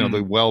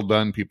the well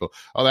done people.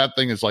 Oh, that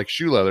thing is like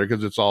shoe leather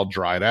because it's all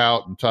dried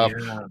out and tough.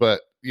 Yeah.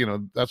 But,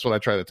 that's what I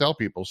try to tell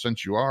people,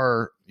 since you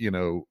are,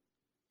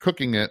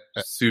 cooking it,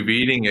 sous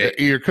videing it,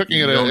 you're cooking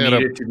it. You don't need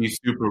it to be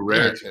super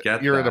rare to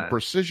get. You're at a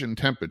precision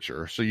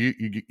temperature, so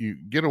you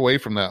get away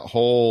from that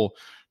whole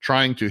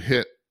trying to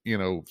hit,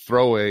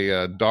 throw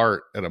a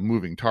dart at a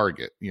moving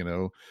target.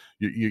 You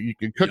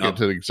can cook it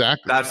to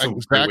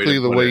exactly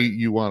the way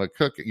you want to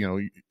cook it.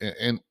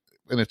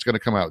 And it's going to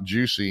come out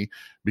juicy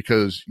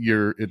because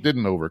it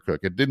didn't overcook.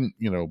 It didn't,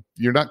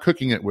 you're not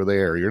cooking it with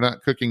air. You're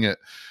not cooking it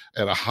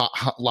at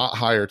a lot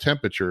higher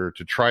temperature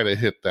to try to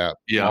hit that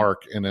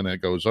mark, and then it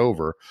goes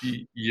over.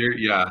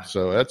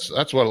 So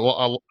that's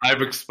what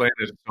I've explained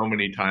it so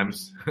many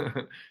times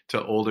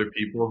to older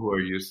people who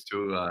are used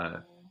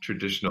to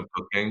traditional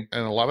cooking.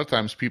 And a lot of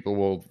times people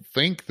will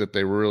think that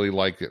they really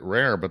like it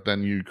rare, but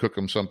then you cook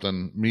them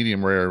something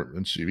medium rare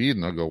and sous vide,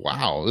 and they'll go,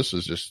 wow, this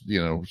is just,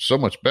 so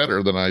much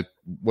better than I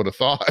would have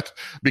thought,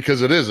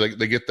 because it is,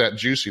 they get that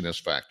juiciness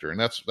factor. And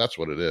that's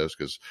what it is.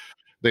 Cause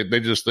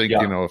They just think,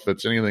 if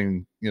it's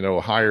anything,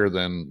 higher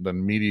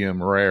than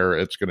medium rare,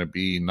 it's going to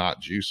be not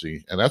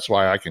juicy. And that's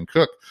why I can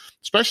cook,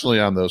 especially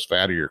on those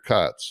fattier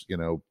cuts,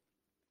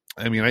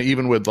 I mean,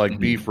 even with like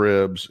beef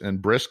ribs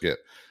and brisket,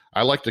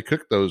 I like to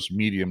cook those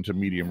medium to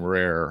medium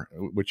rare,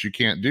 which you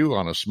can't do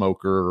on a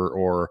smoker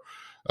or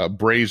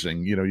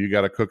braising. You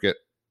got to cook it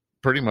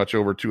pretty much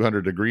over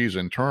 200 degrees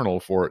internal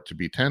for it to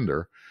be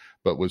tender.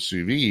 But with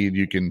sous vide,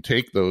 you can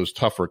take those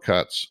tougher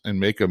cuts and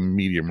make them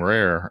medium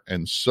rare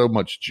and so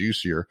much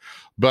juicier.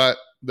 But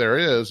there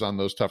is on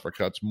those tougher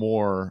cuts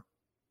more,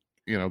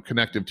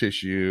 connective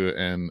tissue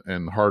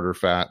and harder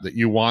fat that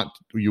you want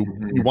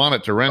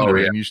it to render,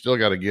 and you still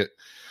got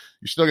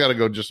to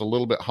go just a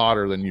little bit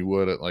hotter than you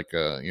would at like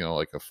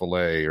a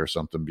fillet or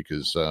something,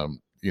 because so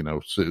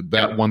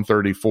that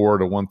 134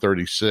 to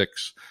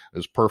 136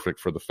 is perfect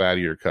for the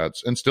fattier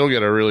cuts and still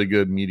get a really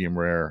good medium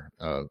rare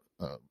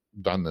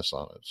doneness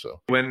on it.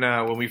 So when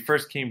we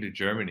first came to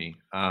Germany,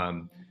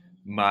 our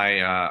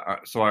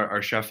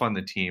chef on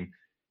the team,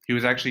 he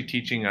was actually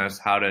teaching us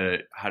how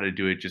to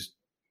do it just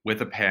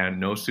with a pan,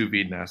 no sous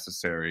vide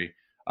necessary,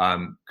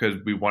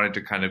 because we wanted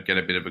to kind of get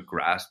a bit of a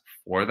grasp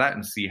for that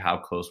and see how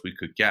close we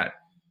could get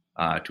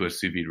to a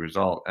sous vide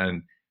result.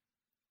 And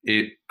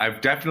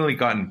I've definitely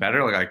gotten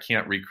better. Like, I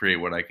can't recreate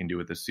what I can do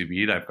with the sous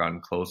vide. I've gotten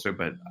closer,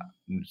 but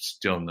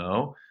still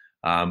no.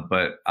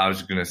 But I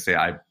was going to say,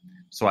 I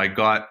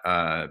got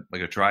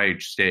like a dry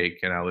aged steak,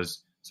 and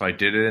I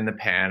did it in the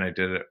pan. I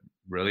did it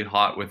really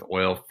hot with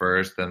oil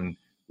first, then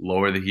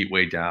lower the heat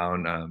way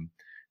down,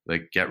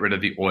 like get rid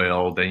of the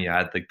oil. Then you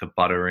add like the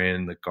butter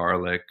in, the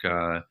garlic,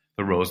 the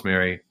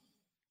rosemary,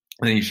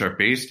 and then you start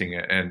basting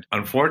it. And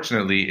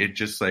unfortunately, it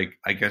just like,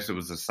 I guess it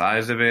was the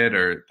size of it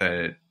or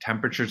the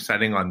temperature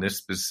setting on this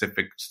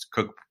specific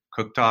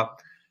cooktop.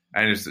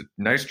 And it's a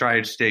nice dry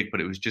aged steak, but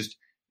it was just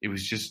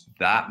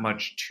that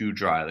much too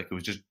dry. Like, it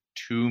was just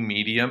too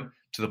medium,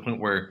 to the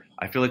point where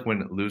I feel like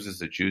when it loses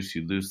the juice,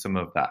 you lose some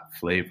of that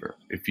flavor,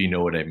 if you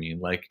know what I mean.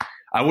 Like,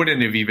 I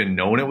wouldn't have even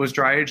known it was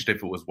dry aged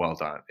if it was well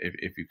done,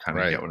 if you kind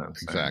of get what I'm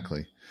saying.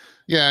 Exactly.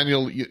 Yeah. And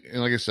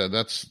and like I said,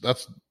 that's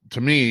to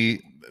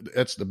me,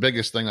 that's the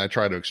biggest thing I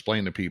try to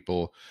explain to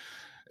people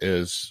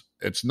is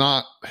it's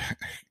not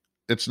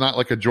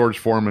like a George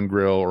Foreman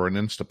grill or an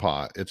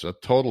Instapot. It's a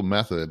total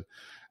method,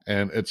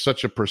 and it's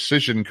such a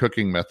precision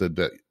cooking method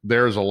that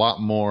there's a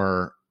lot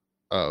more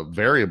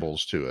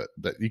variables to it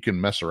that you can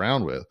mess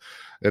around with.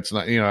 It's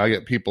not, I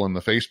get people in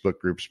the Facebook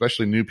group,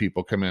 especially new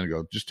people, come in and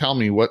go, just tell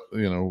me what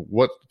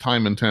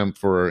time and temp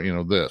for,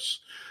 this,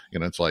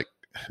 it's like,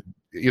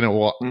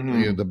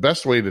 the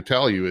best way to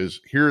tell you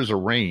is here's a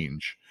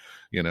range,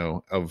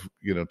 of,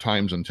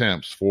 times and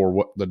temps for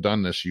what the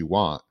doneness you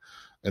want.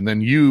 And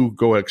then you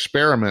go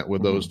experiment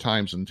with those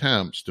times and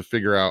temps to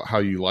figure out how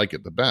you like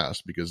it the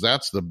best, because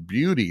that's the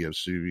beauty of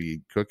sous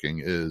vide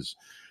cooking is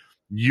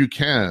you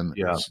can,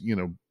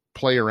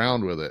 play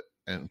around with it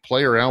and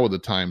play around with the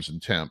times and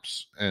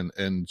temps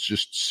and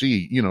just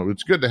see,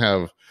 it's good to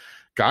have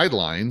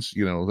guidelines,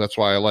 that's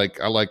why I like,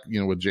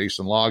 with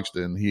Jason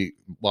Logsdon, a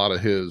lot of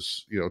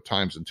his,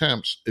 times and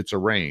temps, it's a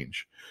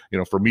range,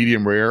 for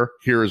medium rare,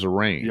 here is a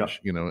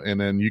range, and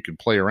then you can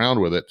play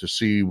around with it to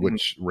see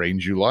which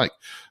range you like,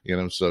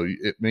 so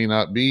it may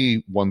not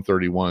be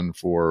 131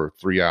 for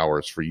 3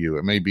 hours for you.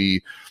 It may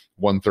be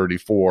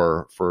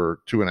 134 for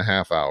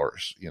 2.5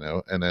 hours,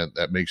 and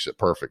that makes it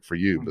perfect for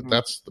you. But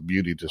that's the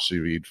beauty to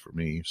sous vide for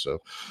me.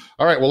 So,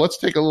 all right, well, let's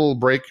take a little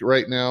break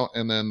right now,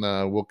 and then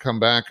we'll come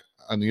back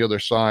on the other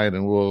side,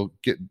 and we'll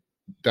get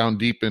down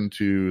deep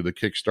into the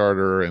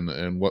Kickstarter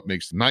and what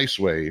makes the Nice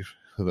Wave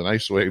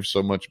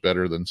so much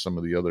better than some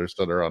of the others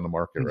that are on the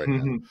market right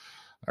now.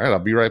 All right, I'll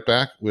be right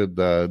back with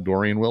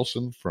Doreen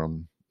Wilson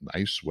from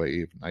Nice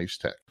Wave, Nice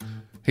Tech.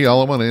 Hey,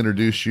 all, I want to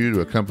introduce you to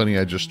a company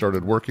I just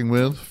started working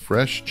with,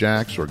 Fresh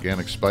Jack's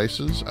Organic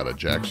Spices out of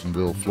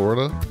Jacksonville,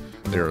 Florida.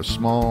 They're a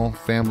small,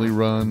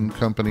 family-run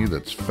company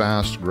that's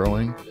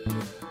fast-growing.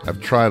 I've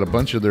tried a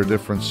bunch of their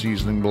different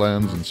seasoning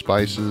blends and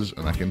spices,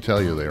 and I can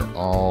tell you they're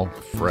all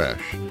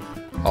fresh,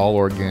 all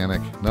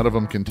organic. None of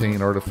them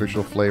contain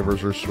artificial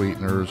flavors or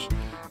sweeteners.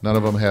 None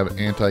of them have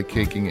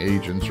anti-caking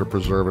agents or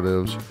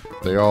preservatives.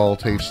 They all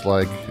taste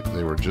like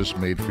they were just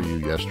made for you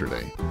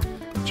yesterday.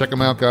 Check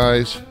them out,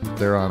 guys.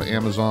 They're on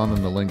Amazon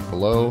in the link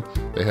below.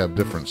 They have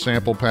different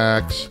sample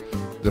packs,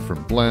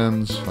 different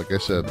blends. Like I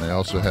said, they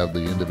also have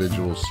the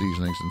individual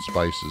seasonings and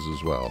spices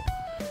as well.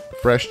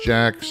 Fresh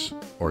Jack's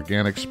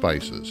Organic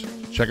Spices.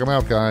 Check them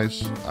out,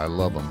 guys. I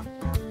love them.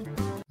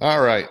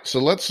 All right, so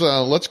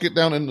let's get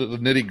down into the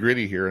nitty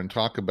gritty here and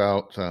talk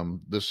about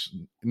this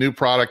new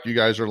product you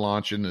guys are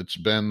launching. It's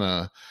been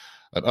an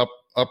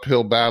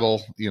uphill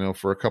battle,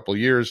 for a couple of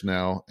years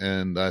now,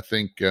 and I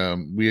think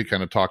we had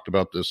kind of talked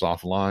about this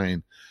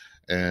offline,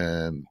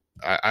 and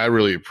I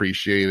really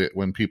appreciate it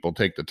when people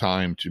take the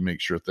time to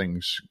make sure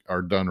things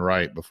are done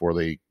right before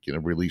they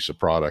release a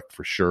product,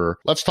 for sure.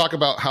 Let's talk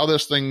about how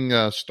this thing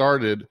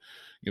started,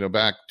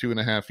 back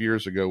 2.5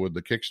 years ago with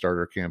the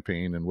Kickstarter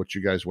campaign and what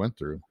you guys went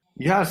through.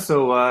 Yeah,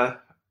 so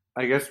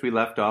I guess we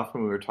left off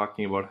when we were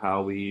talking about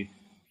how we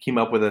came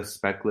up with a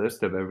spec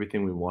list of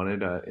everything we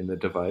wanted in the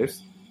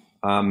device.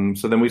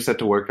 So then we set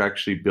to work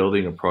actually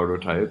building a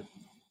prototype.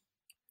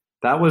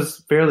 That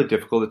was fairly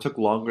difficult. It took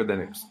longer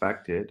than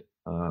expected.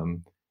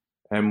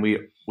 And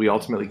we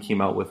ultimately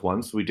came out with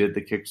one. So we did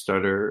the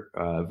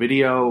Kickstarter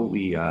video.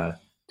 We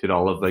did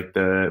all of like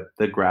the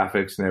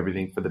graphics and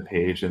everything for the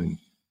page, and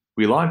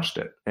we launched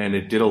it. And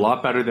it did a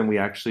lot better than we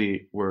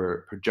actually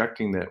were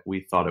projecting that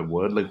we thought it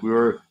would. Like we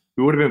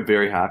would have been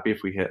very happy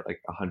if we hit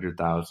like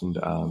 100,000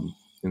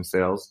 in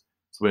sales.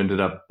 So we ended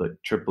up like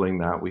tripling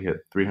that. We hit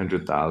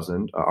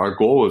 300,000. Our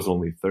goal was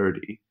only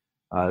 30.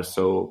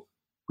 So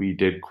we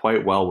did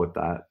quite well with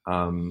that.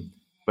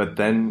 But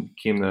then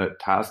came the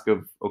task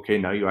of, okay,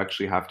 now you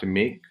actually have to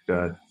make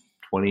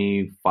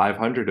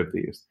 2,500 of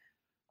these.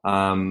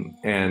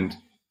 And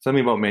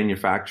something about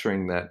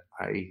manufacturing that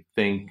I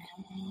think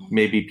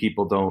maybe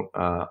people don't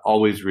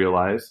always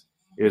realize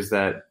is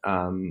that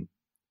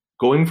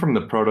going from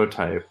the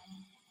prototype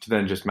to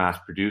then just mass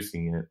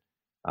producing it,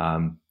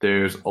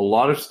 there's a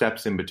lot of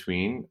steps in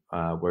between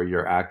where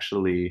you're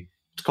actually,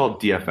 it's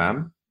called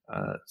DFM.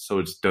 So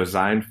it's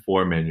designed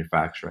for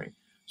manufacturing.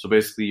 So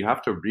basically you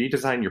have to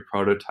redesign your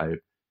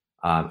prototype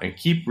and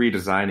keep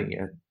redesigning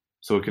it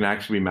so it can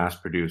actually be mass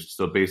produced.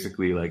 So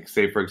basically, like,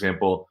 say, for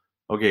example,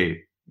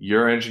 okay,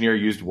 your engineer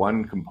used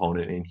one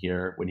component in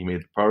here when he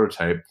made the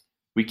prototype.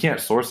 We can't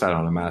source that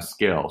on a mass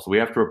scale. So we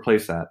have to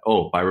replace that.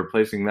 Oh, by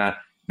replacing that,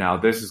 now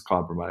this is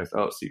compromised.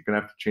 Oh, so you're going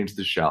to have to change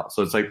the shell.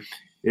 So it's like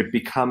it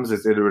becomes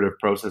this iterative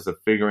process of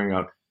figuring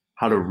out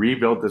how to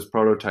rebuild this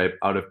prototype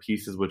out of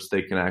pieces which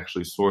they can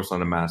actually source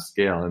on a mass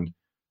scale. And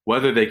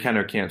whether they can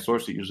or can't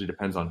source it usually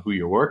depends on who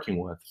you're working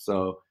with.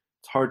 So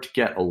it's hard to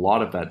get a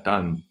lot of that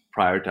done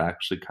prior to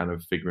actually kind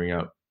of figuring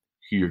out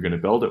who you're going to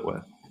build it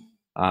with.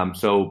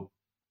 So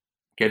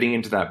getting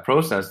into that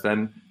process,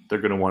 then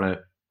they're going to want to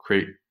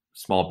create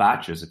small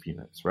batches of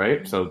units,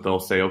 right? So they'll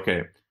say,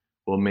 okay,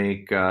 we'll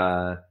make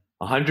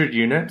 100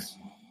 units,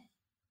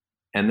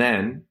 and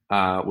then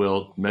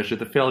we'll measure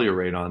the failure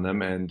rate on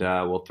them, and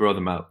we'll throw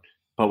them out.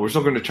 But we're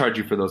still going to charge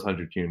you for those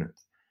 100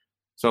 units.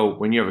 So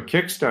when you have a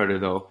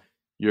Kickstarter, though,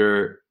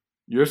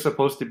 you're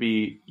supposed to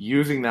be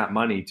using that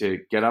money to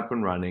get up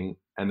and running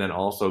and then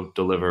also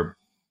deliver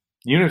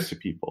units to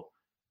people.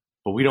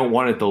 But we don't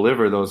want to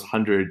deliver those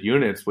 100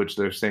 units, which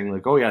they're saying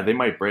like, oh yeah, they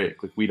might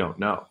break. Like we don't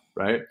know,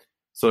 right?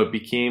 So it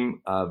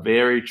became a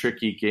very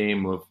tricky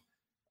game of,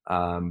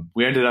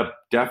 we ended up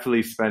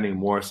definitely spending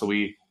more. So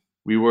we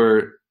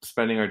were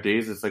spending our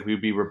days, it's like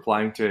we'd be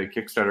replying to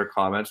Kickstarter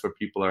comments where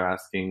people are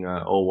asking,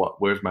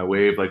 where's my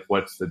wave? Like,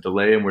 what's the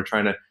delay? And we're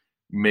trying to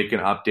make an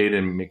update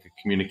and make a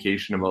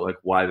communication about like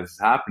why this is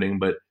happening.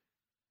 But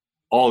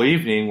all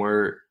evening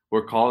we're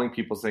calling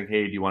people saying,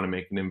 hey, do you want to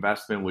make an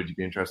investment? Would you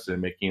be interested in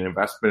making an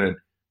investment? And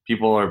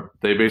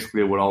they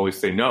basically would always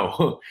say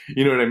no.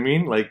 You know what I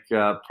mean? Like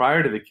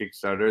prior to the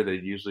Kickstarter,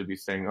 they'd usually be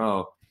saying,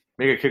 oh,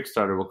 make a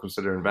Kickstarter, we'll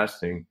consider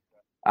investing.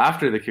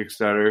 After the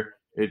Kickstarter,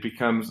 it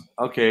becomes,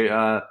 okay,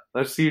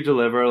 let's see you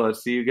deliver,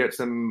 let's see you get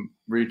some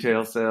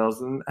retail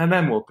sales, and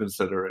then we'll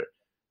consider it.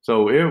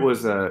 So it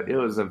was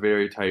a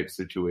very tight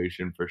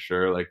situation for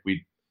sure. Like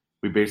we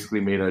basically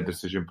made a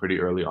decision pretty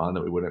early on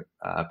that we wouldn't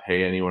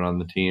pay anyone on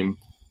the team,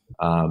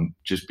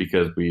 just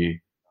because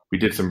we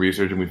did some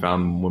research and we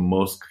found when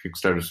most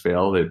Kickstarters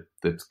fail,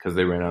 that's because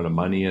they ran out of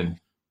money. And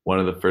one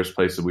of the first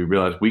places we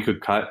realized we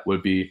could cut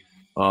would be,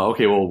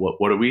 okay, well,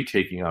 what are we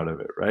taking out of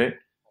it, right?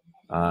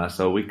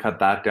 So we cut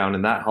that down,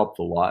 and that helped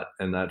a lot.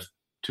 And that's,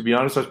 to be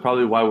honest, that's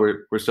probably why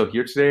we're still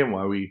here today, and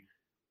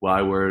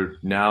why we're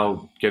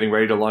now getting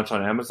ready to launch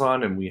on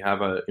Amazon, and we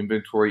have an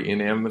inventory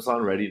in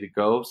Amazon ready to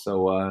go.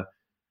 So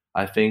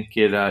I think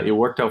it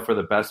worked out for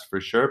the best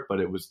for sure, but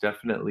it was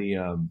definitely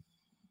a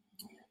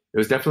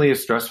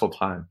stressful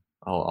time.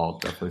 I'll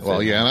definitely say.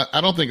 Well, yeah, and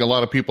I don't think a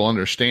lot of people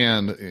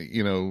understand.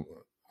 You know,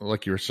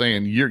 like you were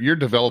saying, you're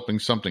developing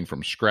something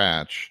from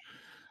scratch,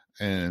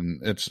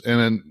 and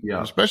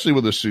especially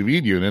with a sous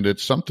vide unit,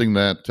 it's something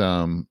that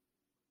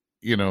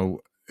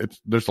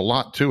there's a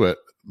lot to it.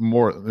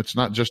 More, it's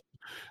not just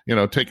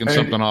taking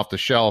something off the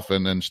shelf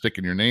and then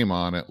sticking your name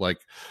on it like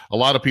a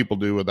lot of people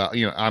do without,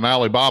 on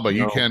Alibaba.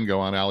 You can go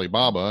on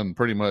Alibaba and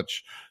pretty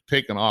much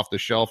take an off the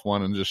shelf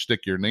one and just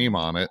stick your name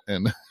on it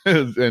and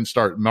and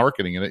start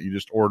marketing it. You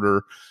just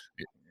order.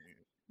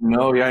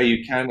 No, yeah,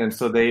 you can. And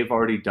so they've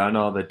already done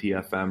all the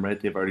DFM, right?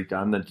 They've already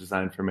done the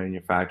design for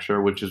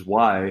manufacture, which is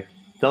why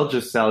they'll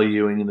just sell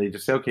you, and they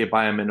just say, okay,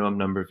 buy a minimum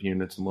number of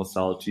units and we'll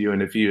sell it to you.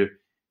 And if you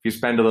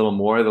spend a little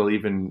more, they'll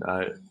even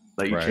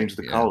let you change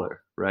the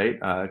color, right?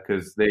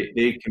 Because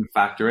they can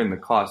factor in the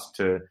cost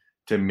to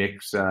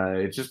mix.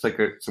 It's just like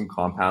some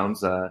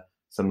compounds,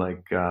 some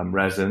like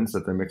resins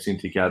that they're mixing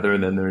together,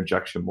 and then they're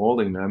injection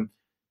molding them.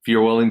 If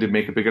you're willing to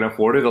make a big enough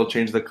order, they'll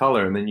change the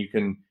color, and then you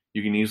can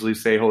easily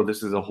say, oh,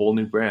 this is a whole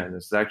new brand.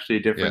 This is actually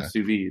a different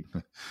sous vide.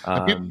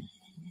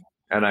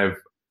 And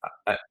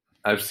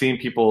I've seen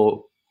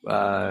people,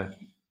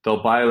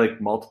 they'll buy like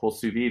multiple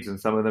sous vides, and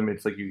some of them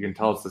it's like you can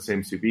tell it's the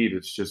same sous vide.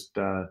 It's just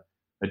a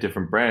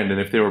different brand.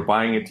 And if they were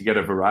buying it to get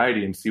a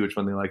variety and see which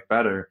one they like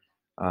better,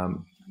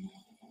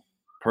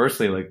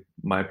 personally, like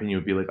my opinion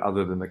would be like,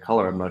 other than the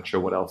color, I'm not sure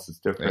what else is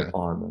different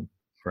on them.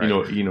 Right.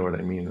 You know what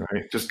I mean,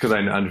 right? Just because I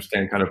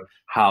understand kind of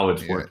how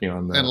it's working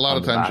on the. And a lot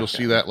of times you'll end.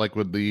 see that like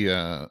with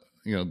the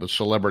the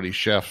celebrity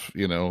chef,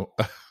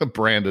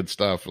 branded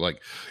stuff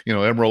like,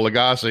 Emeril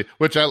Lagasse,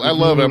 which I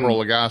love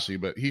Emeril Lagasse,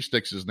 but he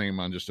sticks his name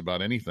on just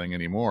about anything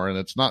anymore. And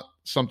it's not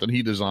something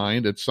he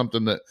designed. It's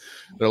something that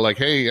they're like,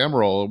 hey,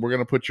 Emeril, we're going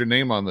to put your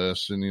name on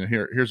this. And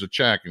here's a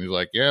check. And he's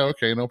like, yeah,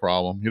 okay, no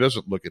problem. He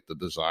doesn't look at the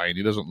design.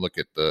 He doesn't look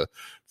at the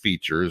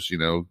features,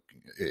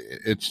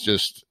 it's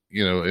just,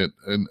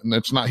 and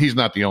it's not, he's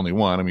not the only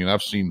one. I mean,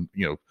 I've seen,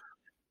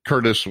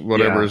 Curtis,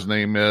 whatever his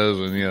name is,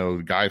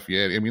 and Guy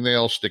Fieri. I mean, they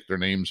all stick their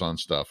names on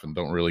stuff and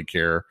don't really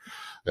care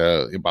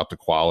about the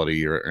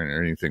quality or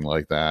anything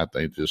like that.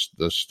 They just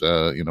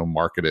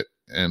market it,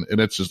 and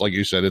it's just like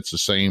you said, it's the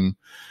same.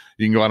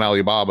 You can go on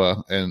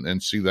Alibaba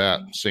and see that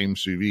same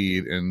sous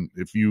vide, and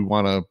if you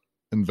want to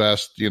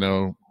invest,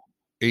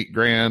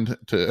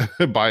 $8,000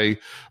 to buy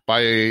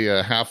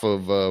a half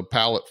of a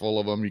pallet full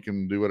of them, you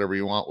can do whatever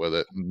you want with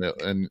it,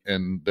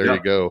 and there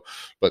you go.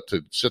 But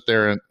to sit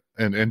there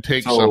and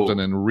take something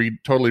and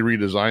totally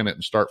redesign it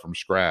and start from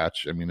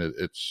scratch, I mean,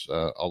 it's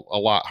a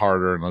lot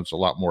harder, and there's a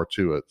lot more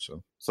to it.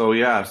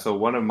 So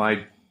one of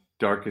my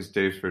darkest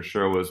days for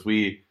sure was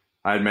I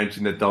had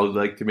mentioned that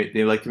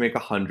they like to make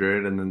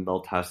 100, and then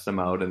they'll test them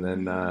out, and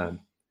then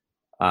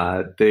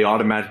they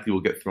automatically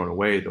will get thrown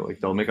away.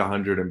 They'll make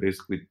 100 and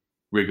basically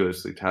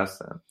rigorously test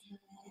them.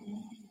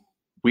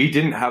 We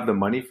didn't have the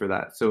money for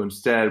that, so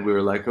instead we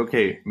were like,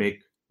 okay,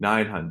 make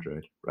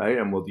 900, right?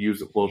 And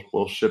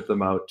we'll ship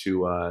them out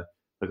to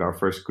our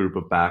first group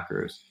of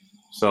backers.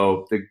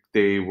 So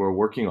they were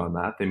working on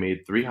that. They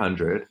made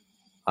 300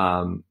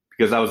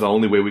 because that was the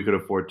only way we could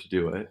afford to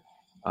do it.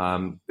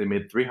 They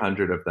made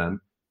 300 of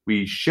them.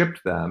 We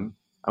shipped them,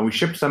 and we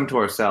shipped some to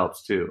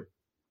ourselves too.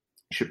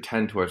 We shipped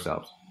 10 to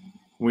ourselves.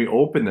 When we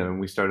opened them and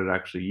we started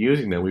actually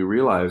using them, we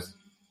realized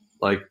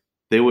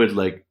they would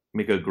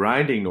make a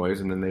grinding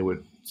noise, and then they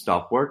would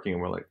stop working.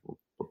 And we're like,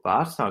 well,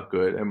 that's not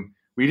good. And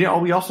we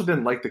also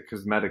didn't like the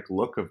cosmetic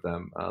look of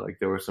them.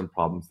 There were some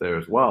problems there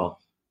as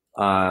well.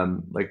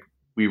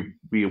 We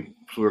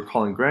were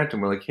calling Grant,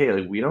 and we're like,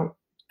 hey, we don't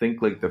think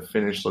the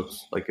finish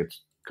looks like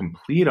it's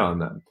complete on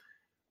them.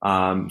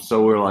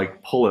 So we're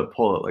like, pull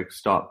it,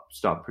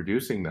 stop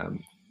producing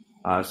them.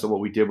 So what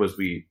we did was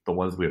the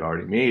ones we had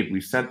already made, we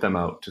sent them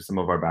out to some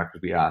of our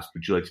backers. We asked,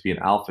 would you like to be an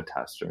alpha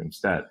tester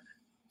instead?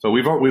 So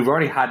we've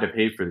already had to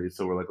pay for these.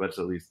 So we're like, let's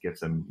at least get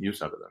some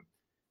use out of them.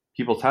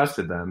 People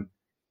tested them,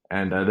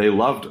 and they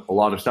loved a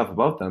lot of stuff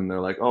about them. They're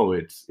like, oh,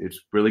 it's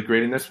really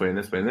great in this way, and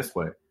this way, and this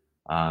way.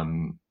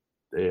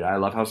 I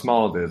love how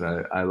small it is.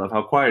 I love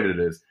how quiet it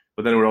is.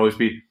 But then it would always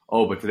be,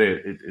 oh, but today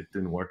it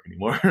didn't work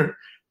anymore.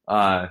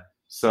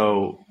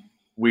 So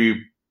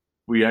we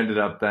ended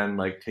up then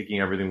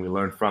taking everything we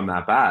learned from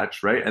that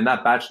batch, right? And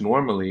that batch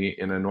normally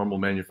in a normal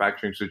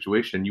manufacturing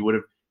situation,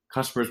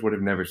 customers would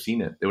have never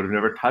seen it. They would have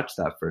never touched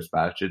that first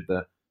batch.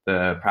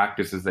 The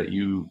practice is that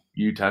you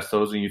test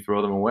those and you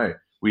throw them away.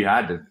 We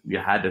had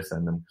to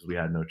send them because we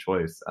had no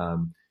choice.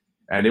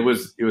 And it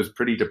was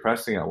pretty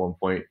depressing at one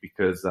point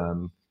because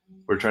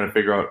we're trying to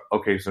figure out,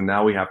 okay, so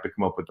now we have to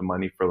come up with the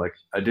money for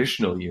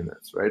additional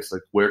units, right? It's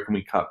where can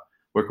we cut?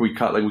 We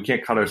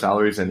can't cut our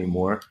salaries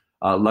anymore.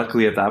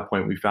 Luckily at that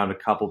point we found a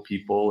couple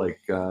people,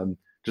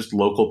 just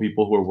local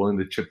people who are willing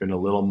to chip in a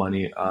little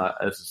money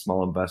as a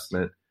small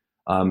investment.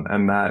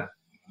 And that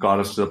got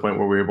us to the point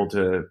where we were able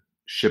to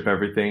ship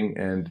everything.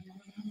 And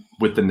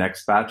with the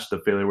next batch, the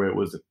failure rate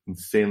was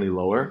insanely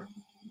lower.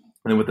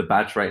 And with the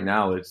batch right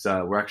now, it's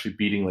we're actually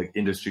beating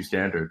industry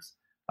standards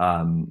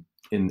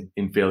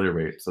in failure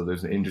rate. So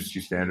there's an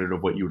industry standard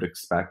of what you would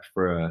expect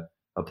for a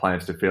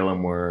appliance to fail,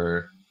 and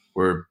we're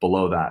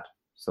below that.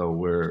 So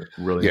we're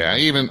really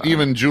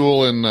even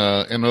Joule and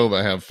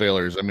Innova have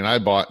failures. I mean, I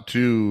bought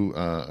 2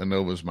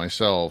 Innovas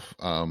myself.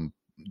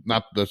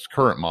 Not the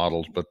current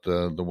models, but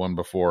the one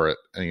before it,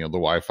 the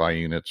Wi-Fi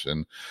units.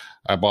 And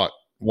I bought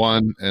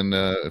one and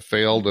it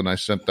failed, and I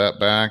sent that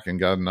back and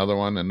got another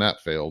one, and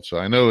that failed. So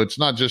I know it's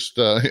not just,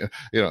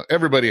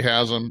 everybody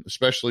has them,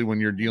 especially when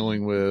you're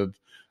dealing with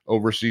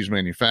overseas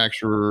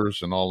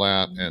manufacturers and all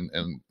that,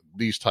 and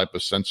these type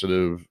of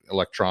sensitive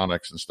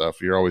electronics and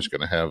stuff. You're always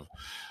going to have,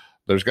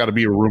 there's got to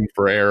be a room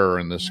for error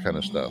in this kind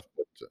of stuff.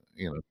 But,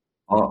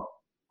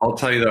 I'll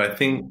tell you though, I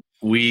think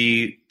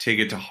we take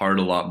it to heart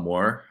a lot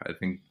more. I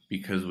think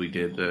because we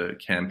did the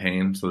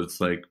campaign. So it's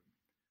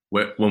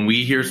when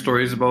we hear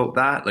stories about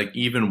that,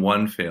 even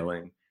one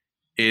failing,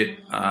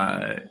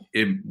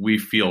 we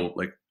feel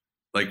like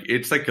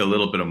it's a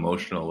little bit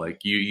emotional.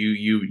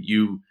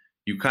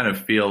 You kind of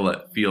feel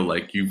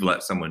like you've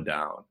let someone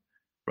down,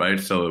 right?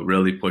 So it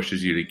really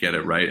pushes you to get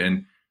it right.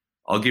 And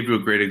I'll give you a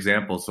great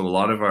example. So a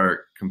lot of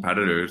our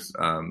competitors,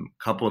 a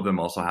couple of them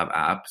also have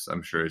apps,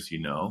 I'm sure, as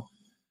you know.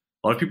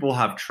 A lot of people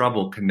have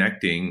trouble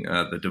connecting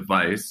the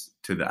device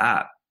to the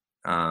app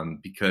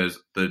because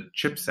the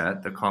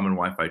chipset, the common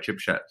Wi-Fi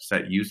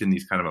chipset used in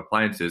these kind of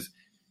appliances,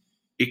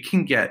 it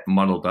can get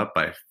muddled up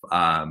by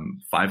 5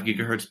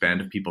 gigahertz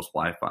band of people's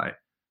Wi-Fi.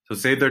 So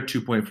say their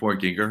 2.4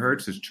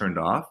 gigahertz is turned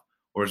off,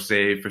 or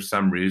say for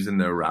some reason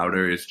their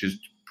router is just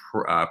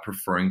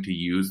preferring to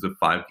use the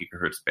 5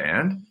 gigahertz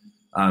band,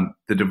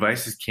 the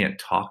devices can't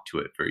talk to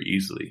it very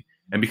easily.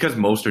 And because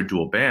most are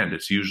dual band,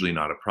 it's usually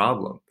not a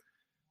problem.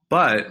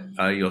 But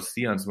you'll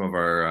see on some of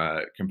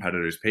our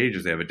competitors'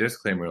 pages, they have a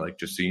disclaimer like,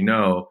 just so you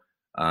know,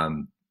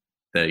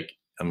 like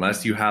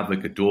unless you have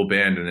like a dual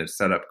band and it's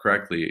set up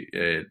correctly,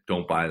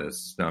 don't buy this.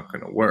 It's not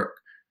going to work.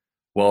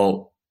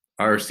 Well,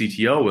 our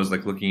CTO was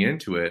like looking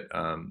into it,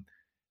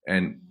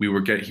 and he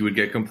would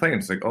get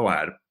complaints like, oh, I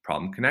had a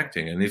problem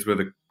connecting. And these were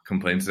the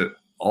complaints that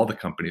all the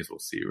companies will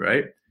see,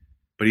 right?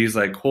 But he's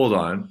like, hold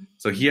on.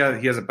 So he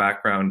has a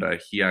background.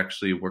 He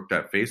actually worked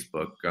at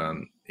Facebook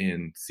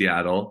in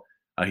Seattle.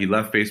 He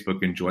left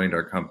Facebook and joined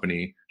our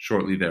company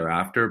shortly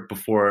thereafter,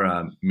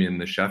 before me and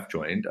the chef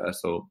joined.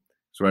 So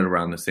it's right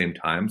around the same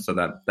time. So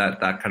that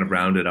kind of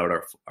rounded out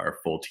our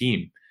full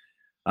team.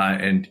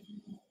 And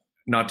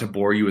not to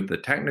bore you with the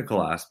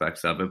technical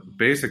aspects of it, but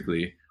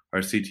basically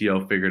our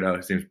CTO figured out,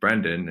 his name's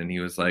Brendan, and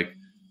he was like,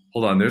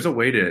 hold on, there's a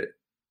way to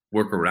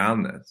work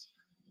around this.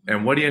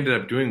 And what he ended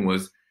up doing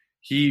was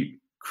he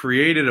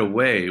created a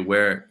way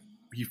where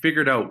he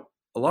figured out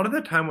a lot of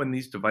the time when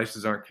these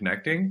devices aren't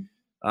connecting,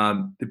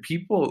 the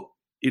people,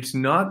 it's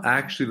not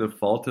actually the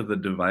fault of the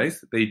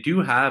device. They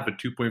do have a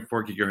 2.4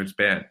 gigahertz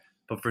band,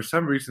 but for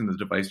some reason the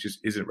device just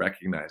isn't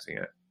recognizing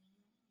it.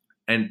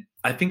 And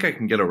I think I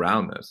can get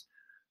around this.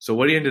 So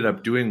what he ended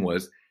up doing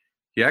was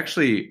he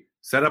actually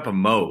set up a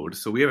mode.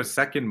 So we have a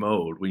second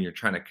mode when you're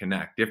trying to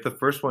connect. If the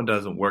first one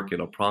doesn't work,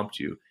 it'll prompt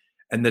you.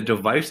 And the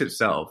device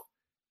itself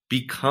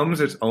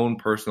becomes its own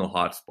personal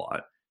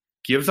hotspot,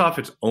 gives off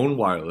its own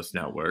wireless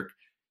network.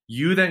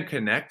 You then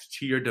connect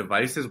to your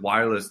device's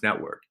wireless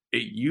network.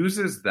 It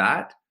uses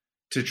that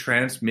to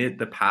transmit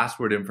the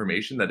password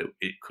information that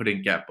it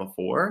couldn't get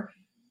before.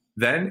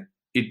 Then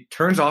it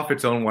turns off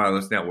its own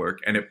wireless network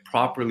and it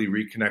properly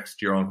reconnects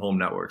to your own home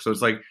network. So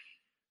it's like,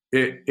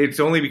 it's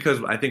only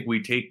because I think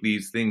we take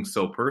these things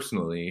so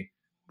personally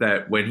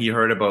that when he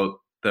heard about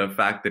the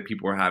fact that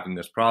people were having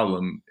this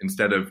problem,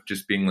 instead of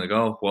just being like,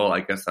 oh, well,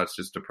 I guess that's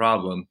just a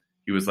problem,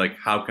 he was like,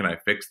 how can I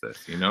fix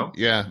this, you know?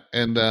 Yeah,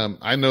 and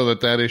I know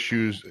that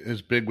issue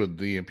is big with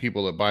the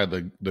people that buy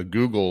the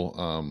Google,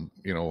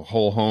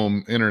 whole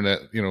home internet,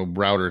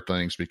 router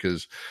things,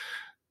 because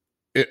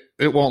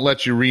it won't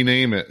let you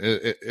rename it.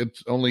 It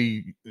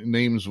only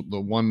names the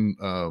one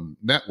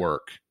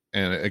network.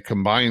 And it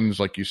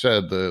combines, like you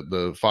said,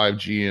 the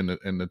 5G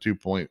and the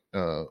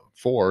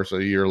 2.4. So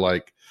you're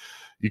like,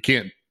 you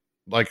can't,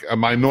 like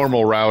my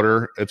normal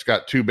router, it's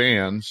got 2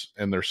 bands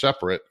and they're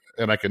separate,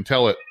 and I can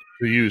tell it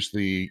to use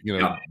the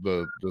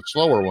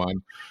slower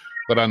one.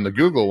 But on the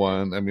Google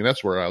one, I mean,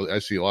 that's where I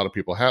see a lot of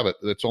people have it.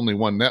 It's only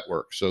one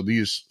network. So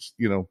these,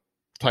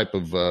 type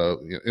of,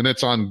 and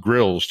it's on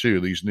grills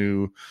too. These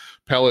new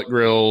pellet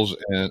grills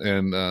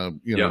and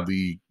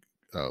the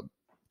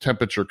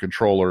temperature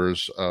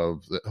controllers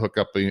that hook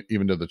up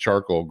even to the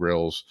charcoal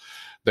grills,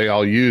 they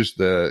all use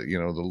the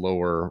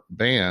lower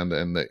band,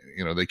 and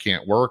they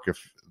can't work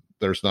if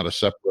there's not a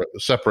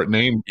separate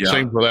name. Yeah.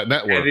 Same for that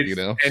network,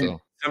 And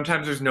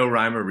sometimes there's no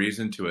rhyme or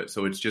reason to it.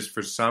 So it's just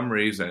for some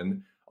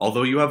reason,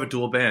 although you have a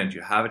dual band,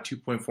 you have a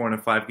 2.4 and a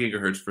 5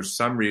 gigahertz, for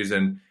some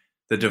reason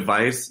the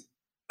device,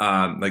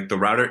 like the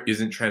router,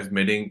 isn't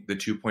transmitting the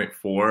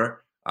 2.4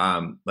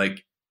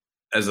 like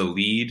as a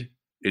lead.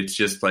 It's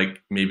just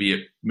like maybe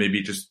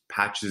it just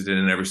patches it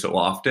in every so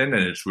often,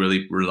 and it's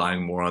really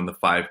relying more on the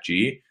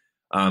 5G.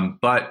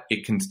 But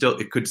it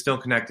could still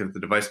connect if the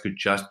device could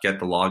just get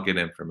the login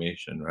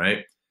information,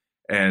 right?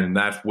 And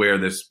that's where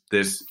this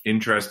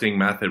interesting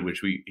method,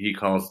 which he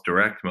calls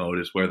direct mode,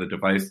 is where the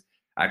device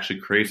actually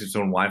creates its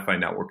own Wi-Fi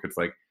network. It's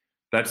like,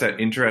 that's an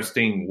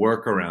interesting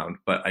workaround,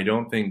 but I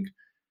don't think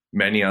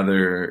many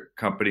other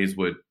companies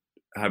would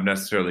have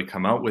necessarily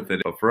come out with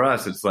it. But for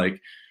us, it's like,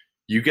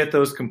 you get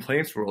those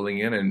complaints rolling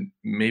in, and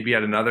maybe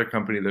at another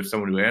company there's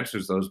someone who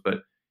answers those, but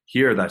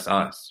here that's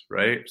us,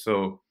 right?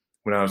 So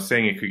when I was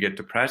saying it could get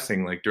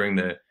depressing, like during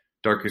the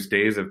darkest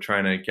days of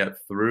trying to get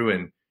through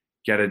and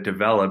get it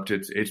developed,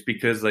 it's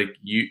because like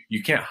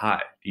you can't hide.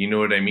 You know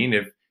what I mean?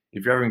 If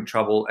you're having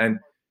trouble, and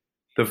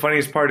the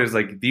funniest part is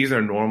like these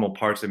are normal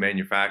parts of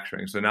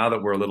manufacturing. So now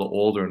that we're a little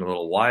older and a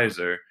little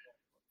wiser,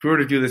 if we were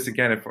to do this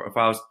again, if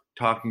I was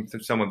talking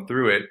to someone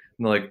through it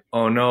and they're like,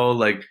 oh no,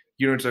 like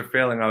units are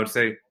failing, I would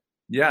say,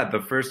 yeah,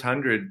 the first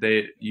 100,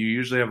 you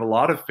usually have a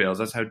lot of fails.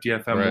 That's how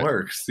DFM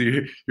works. So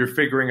you're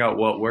figuring out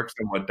what works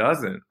and what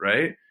doesn't,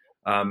 right?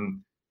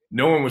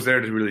 No one was there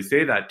to really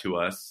say that to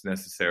us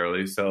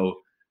necessarily. So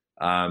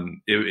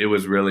it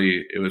was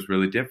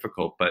really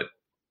difficult. But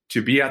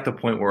to be at the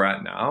point we're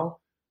at now,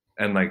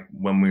 and like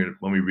when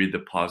we read the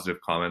positive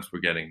comments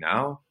we're getting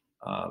now,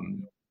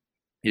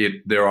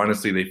 they're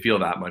honestly, they feel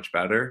that much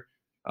better.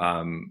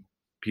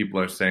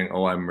 People are saying,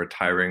 oh, I'm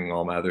retiring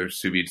all my other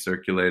sous vide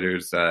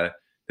circulators.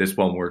 This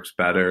one works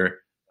better.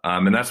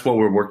 And that's what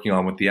we're working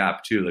on with the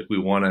app too. Like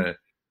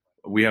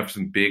we have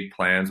some big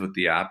plans with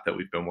the app that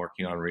we've been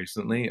working on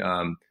recently.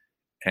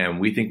 And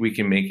we think we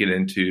can make it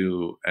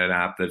into an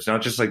app that's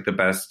not just like the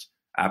best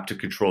app to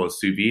control a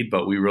sous vide,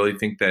 but we really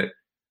think that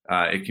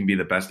it can be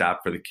the best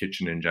app for the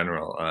kitchen in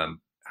general,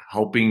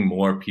 helping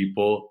more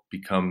people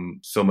become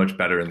so much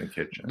better in the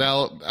kitchen.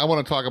 Now, I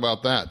want to talk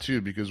about that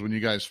too, because when you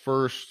guys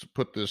first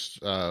put this,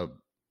 that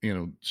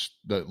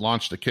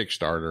launched the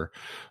Kickstarter,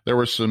 there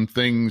were some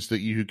things that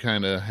you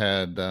kind of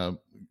had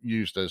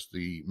used as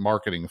the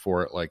marketing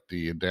for it, like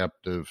the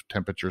adaptive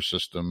temperature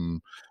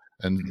system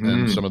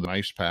and some of the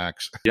ice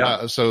packs.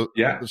 Yeah. So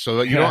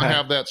that you don't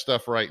have that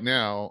stuff right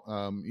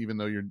now, even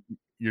though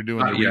you're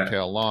doing a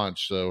retail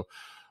launch. So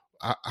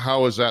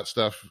how is that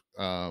stuff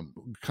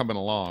coming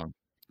along?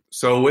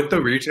 So with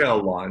the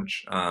retail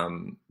launch,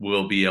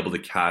 we'll be able to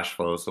cash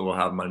flow. So we'll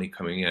have money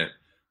coming in.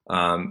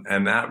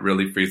 And that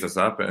really frees us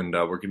up, and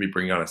we're going to be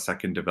bringing on a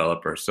second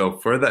developer. So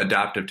for the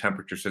adaptive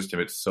temperature system,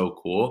 it's so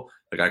cool.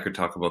 Like I could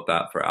talk about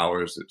that for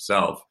hours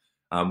itself.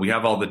 We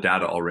have all the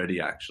data already,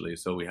 actually.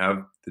 So we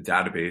have the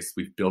database.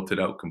 We've built it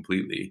out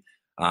completely.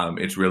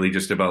 It's really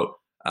just about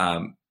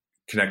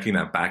connecting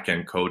that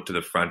back-end code to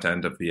the front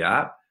end of the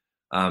app.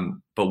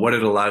 But what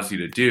it allows you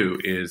to do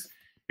is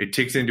it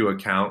takes into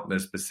account the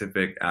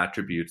specific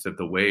attributes of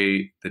the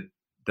way that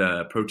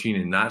the protein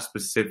in that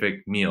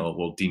specific meal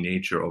will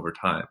denature over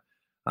time.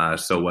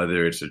 So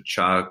whether it's a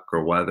chuck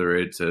or whether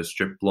it's a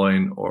strip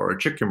loin or a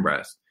chicken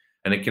breast,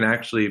 and it can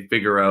actually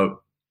figure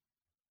out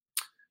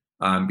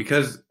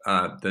because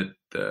the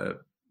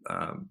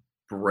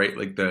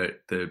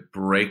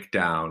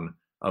breakdown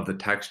of the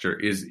texture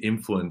is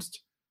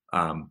influenced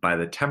by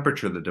the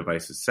temperature the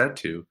device is set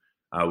to.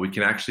 We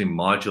can actually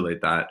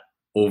modulate that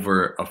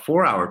over a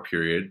 4-hour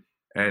period.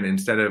 And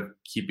instead of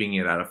keeping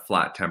it at a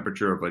flat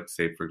temperature of, like,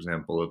 say, for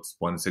example, it's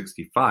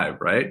 165,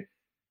 right?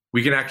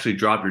 We can actually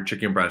drop your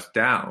chicken breast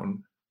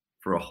down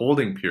for a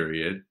holding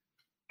period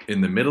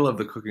in the middle of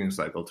the cooking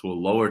cycle to a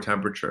lower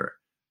temperature.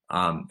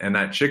 And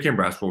that chicken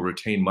breast will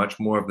retain much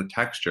more of the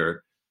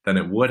texture than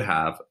it would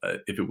have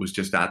if it was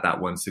just at that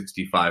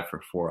 165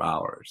 for 4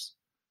 hours,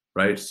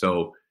 right?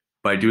 So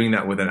by doing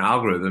that with an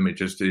algorithm,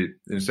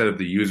 instead of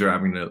the user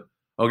having to,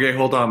 okay,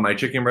 hold on, my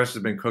chicken breast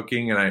has been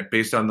cooking, and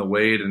based on the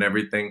weight and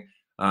everything,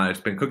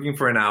 it's been cooking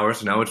for an hour,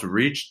 so now it's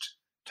reached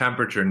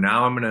temperature.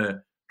 Now I'm going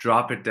to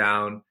drop it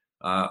down.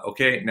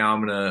 Okay, now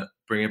I'm going to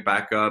bring it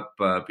back up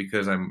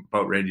because I'm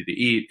about ready to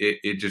eat.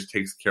 It just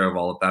takes care of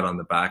all of that on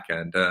the back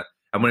end.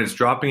 And when it's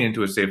dropping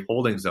into a safe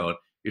holding zone,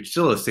 it's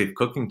still a safe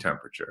cooking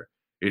temperature.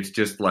 It's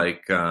just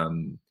like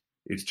below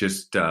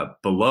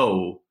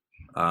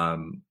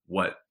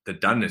what the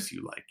doneness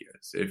you like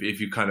is, if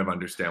you kind of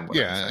understand what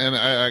I'm saying. And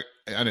I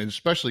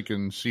especially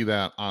can see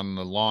that on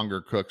the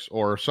longer cooks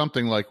or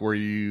something like where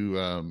you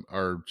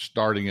are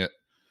starting it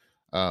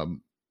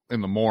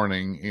in the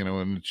morning,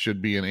 and it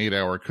should be an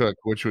 8-hour cook,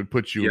 which would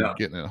put you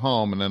getting it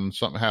home, and then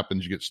something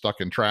happens, you get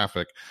stuck in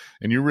traffic,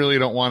 and you really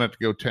don't want it to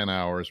go 10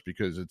 hours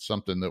because it's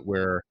something that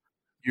where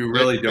you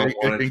really don't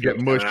want it to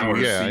get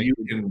mushy. So you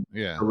can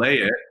delay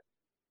it.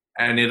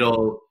 And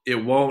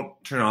it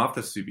won't turn off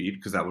the sous vide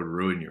because that would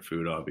ruin your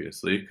food,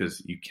 obviously, because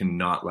you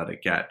cannot let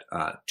it get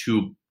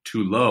too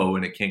low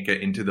and it can't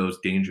get into those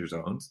danger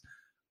zones.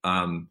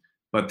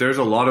 But there's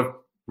a lot of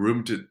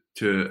room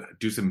to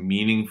do some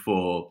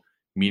meaningful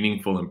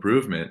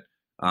improvement.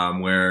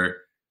 Where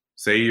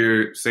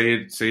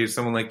say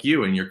someone like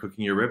you and you're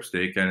cooking your rib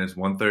steak and it's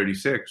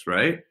 136,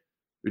 right?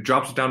 It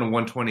drops it down to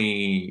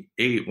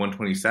 128,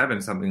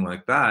 127, something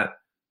like that,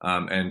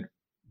 and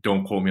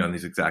don't quote me on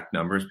these exact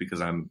numbers because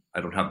I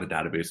don't have the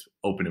database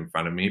open in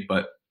front of me,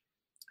 but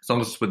as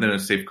long as it's within a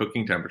safe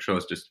cooking temperature,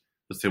 let's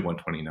say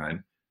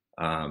 129.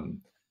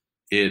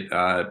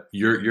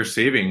 You're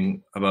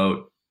saving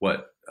about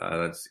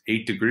that's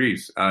 8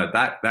 degrees.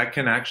 That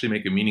can actually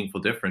make a meaningful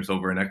difference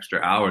over an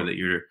extra hour that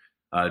you're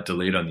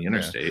delayed on the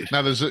interstate.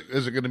 Now, is it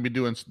going to be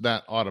doing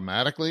that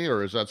automatically,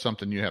 or is that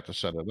something you have to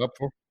set it up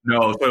for?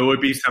 No, so it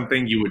would be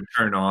something you would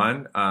turn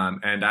on,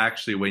 and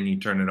actually when you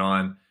turn it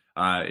on,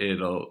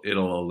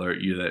 it'll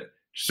alert you that,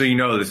 so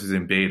this is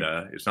in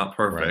beta. It's not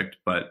perfect,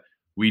 but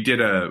we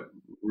did a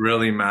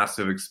really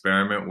massive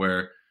experiment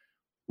where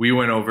we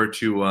went over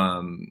to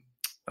one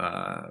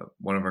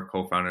of our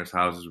co-founders'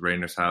 houses,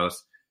 Rainer's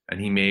house,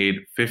 and he made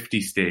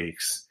 50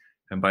 steaks.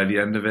 And by the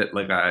end of it,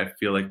 like, I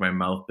feel like my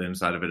mouth, the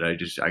inside of it, I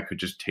could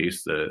just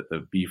taste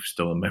the beef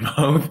still in my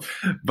mouth.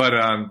 But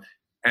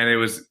and it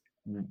was,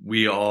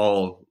 we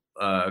all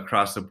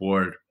across the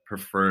board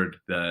preferred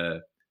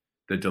the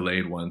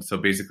delayed one. So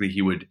basically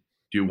he would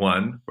do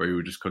one where he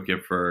would just cook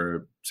it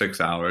for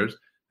 6 hours.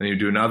 Then he would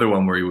do another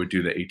one where he would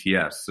do the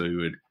ATS. So he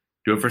would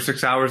do it for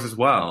 6 hours as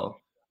well.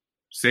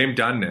 Same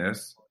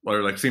doneness,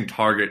 or like same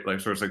target, like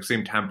sort of like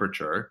same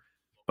temperature,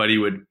 but he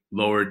would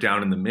lower it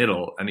down in the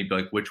middle and he'd be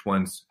like, which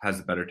one's has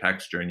a better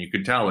texture? And you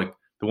could tell, like,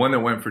 the one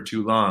that went for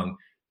too long,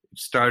 it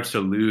starts to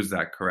lose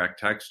that correct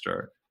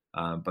texture.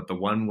 But the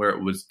one where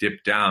it was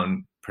dipped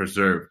down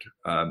preserved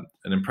an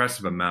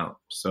impressive amount.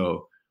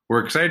 So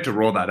we're excited to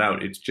roll that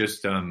out. It's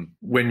just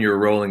when you're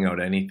rolling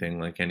out anything,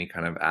 like any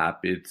kind of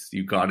app,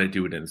 you got to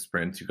do it in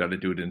sprints. You got to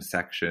do it in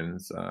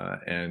sections.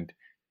 And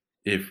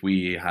if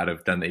we had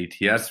have done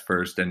the ATS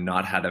first and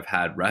not have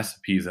had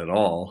recipes at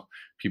all,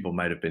 people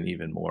might have been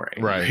even more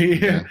angry.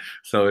 Right. Yeah.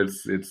 So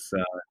it's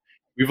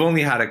we've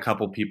only had a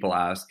couple people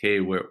ask, hey,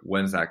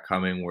 when's that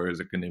coming? Where is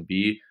it going to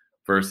be?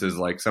 Versus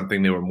like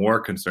something they were more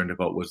concerned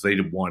about was they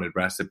wanted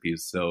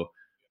recipes. So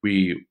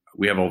we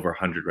have over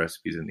 100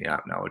 recipes in the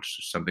app now, which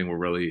is something we're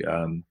really,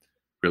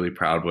 really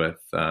proud with.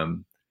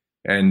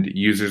 And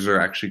users are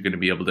actually going to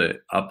be able to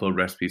upload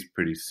recipes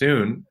pretty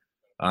soon.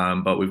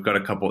 But we've got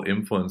a couple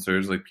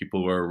influencers, like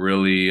people who are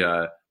really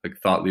like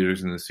thought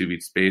leaders in the sous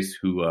vide space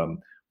who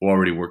we're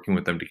already working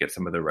with them to get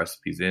some of their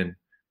recipes in.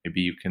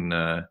 Maybe you can,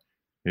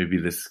 maybe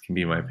this can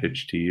be my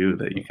pitch to you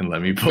that you can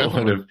let me put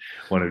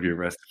one of your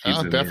recipes.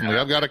 Oh, definitely.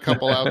 I've got a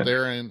couple out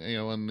there, and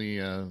in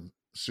the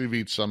Sous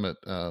Vide Summit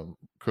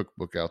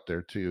cookbook out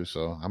there too.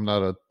 So I'm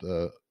not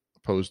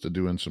opposed to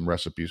doing some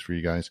recipes for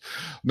you guys.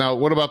 Now,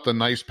 what about the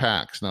nice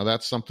packs? Now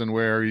that's something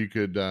where you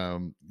could,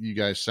 you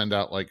guys send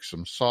out like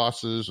some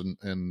sauces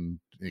and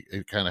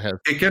it kind of has.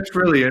 It gets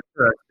really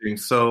interesting.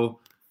 So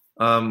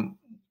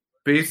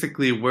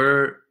basically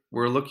we're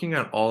looking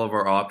at all of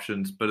our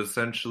options, but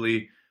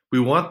essentially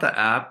we want the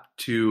app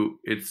to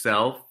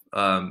itself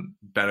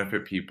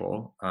benefit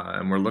people.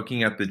 And we're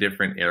looking at the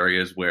different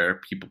areas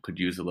where people could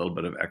use a little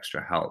bit of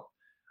extra help.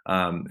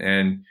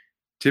 And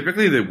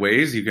typically the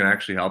ways you can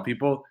actually help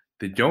people,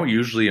 they don't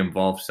usually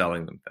involve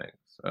selling them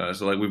things.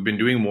 So like we've been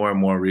doing more and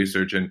more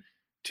research, and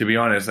to be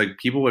honest, like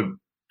people would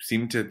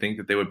seem to think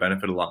that they would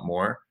benefit a lot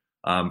more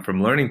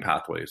from learning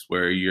pathways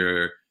where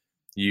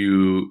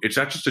it's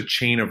not just a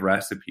chain of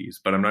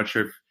recipes, but I'm not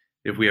sure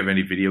if we have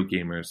any video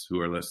gamers who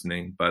are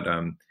listening, but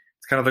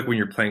it's kind of like when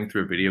you're playing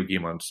through a video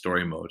game on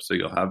story mode. So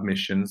you'll have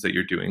missions that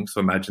you're doing.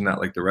 So imagine that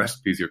like the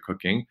recipes you're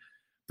cooking.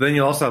 But then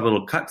you also have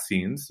little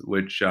cutscenes,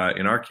 which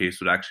in our case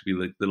would actually be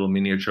like little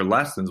miniature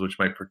lessons, which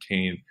might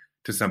pertain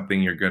to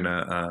something you're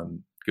gonna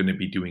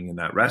be doing in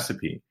that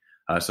recipe.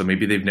 So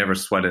maybe they've never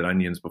sweated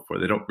onions before.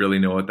 They don't really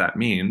know what that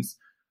means.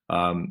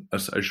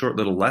 A short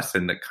little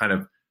lesson that kind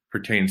of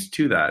pertains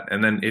to that.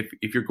 And then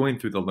if you're going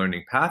through the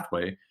learning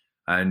pathway,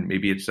 and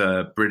maybe it's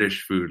a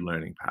British food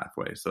learning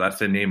pathway. So that's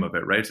the name of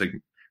it, right? It's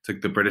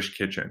like the British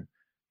kitchen.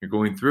 You're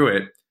going through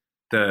it.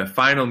 The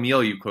final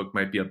meal you cook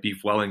might be a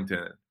beef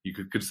Wellington. You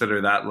could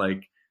consider that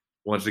like,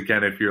 once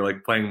again, if you're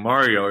like playing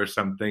Mario or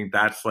something,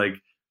 that's like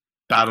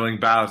battling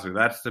Bowser.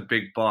 That's the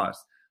big boss.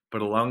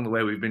 But along the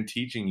way, we've been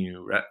teaching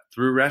you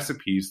through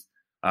recipes,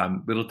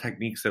 little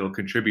techniques that will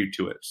contribute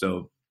to it.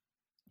 So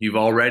you've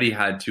already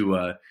had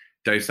to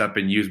dice up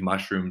and use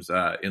mushrooms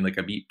in like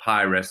a meat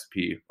pie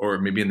recipe, or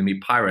maybe in the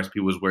meat pie recipe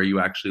was where you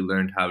actually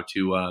learned how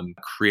to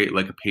create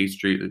like a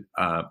pastry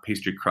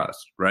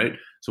crust, right?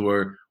 So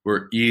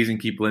we're easing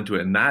people into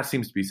it, and that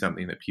seems to be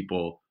something that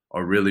people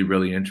are really,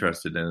 really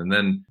interested in. And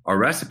then our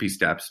recipe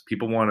steps,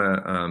 people want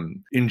to,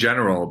 in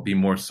general, be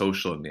more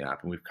social in the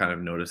app, and we've kind of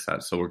noticed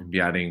that. So we're going to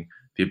be adding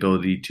the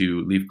ability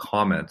to leave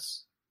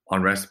comments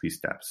on recipe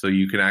steps, so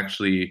you can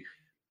actually.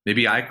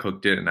 Maybe I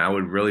cooked it and I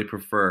would really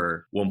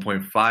prefer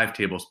 1.5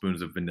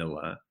 tablespoons of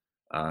vanilla.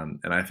 And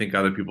I think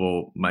other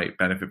people might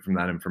benefit from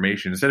that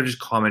information. Instead of just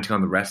commenting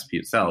on the recipe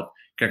itself,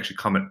 you can actually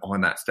comment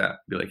on that step.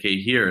 Be like, hey,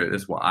 here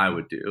is what I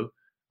would do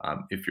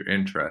if you're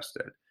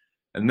interested.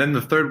 And then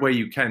the third way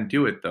you can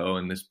do it, though,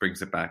 and this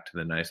brings it back to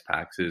the nice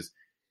packs, is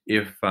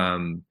if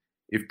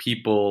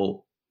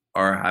people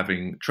are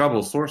having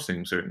trouble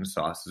sourcing certain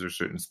sauces or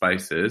certain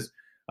spices,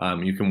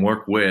 you can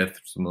work with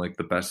some like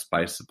the best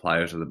spice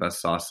suppliers or the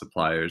best sauce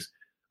suppliers.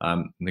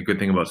 And the good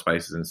thing about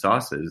spices and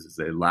sauces is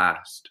they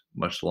last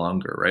much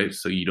longer, right?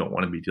 So you don't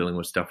want to be dealing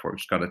with stuff where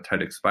it's got a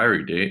tight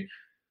expiry date.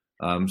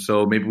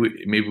 So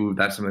maybe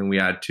that's something we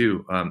add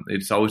too.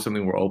 It's always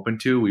something we're open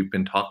to. We've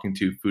been talking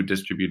to food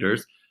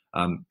distributors.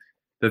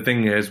 The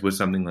thing is with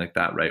something like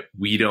that, right?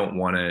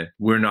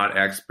 We're not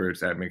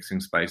experts at mixing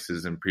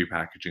spices and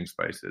prepackaging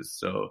spices.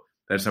 So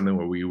that's something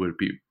where we would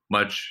be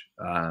much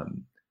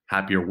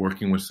happier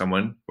working with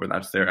someone where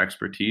that's their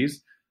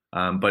expertise.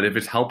 But if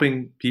it's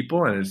helping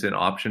people and it's an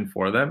option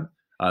for them,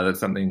 that's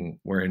something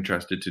we're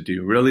interested to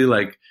do. Really,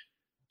 like,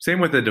 same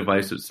with the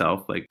device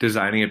itself, like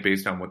designing it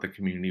based on what the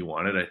community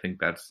wanted. I think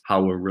that's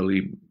how we're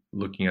really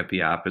looking at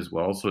the app as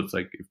well. So it's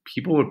like, if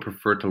people would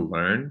prefer to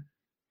learn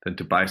than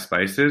to buy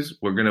spices,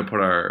 we're going to put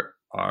our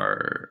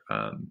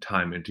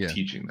time into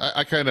teaching them.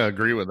 I kind of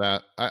agree with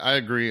that. I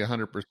agree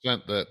 100%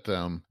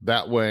 that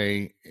that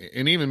way,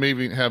 and even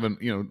maybe having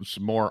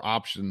some more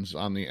options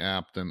on the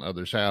app than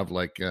others have.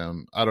 Like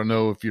I don't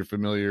know if you're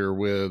familiar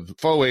with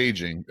faux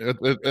aging.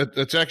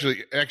 It's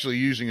actually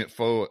using it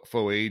faux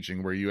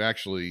aging, where you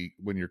actually,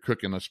 when you're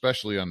cooking,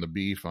 especially on the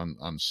beef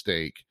on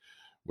steak,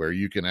 where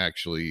you can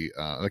actually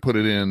put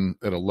it in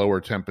at a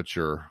lower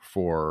temperature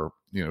for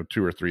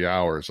 2 or 3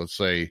 hours. Let's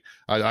say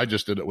I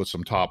just did it with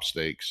some top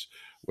steaks,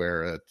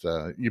 where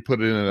you put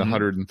it in at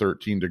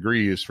 113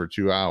 degrees for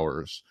 2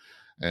 hours,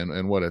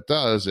 and what it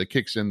does, it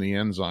kicks in the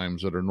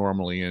enzymes that are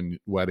normally in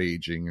wet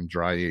aging and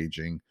dry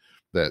aging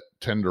that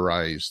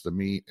tenderize the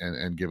meat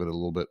and give it a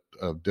little bit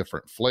of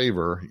different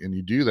flavor. And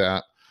you do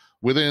that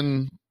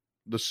within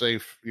the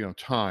safe,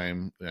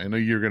 time. I know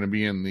you're going to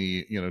be in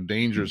the,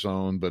 danger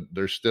zone, but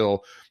there's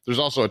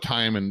also a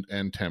time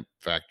and temp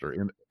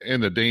factor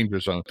in the danger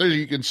zone.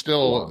 You can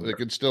still, it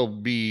can still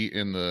be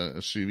in the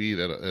sous vide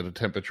at a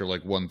temperature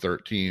like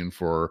 113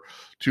 for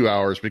 2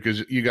 hours,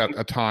 because you got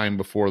a time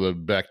before the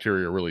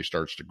bacteria really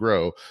starts to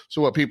grow.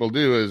 So what people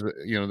do is,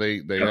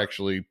 they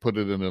actually put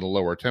it in at a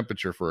lower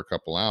temperature for a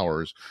couple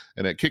hours,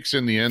 and it kicks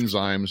in the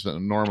enzymes that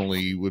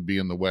normally would be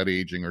in the wet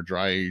aging or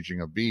dry aging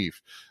of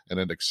beef, and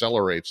it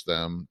accelerates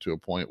them to a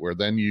point where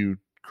then you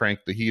crank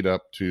the heat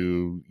up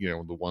to,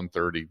 the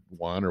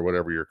 131 or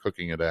whatever you're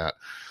cooking it at.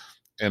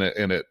 And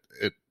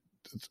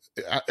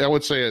I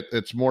would say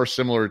it's more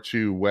similar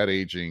to wet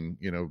aging,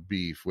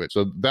 beef.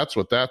 So that's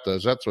what that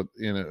does. That's what,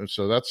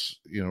 so that's,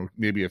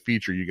 maybe a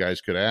feature you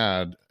guys could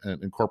add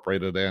and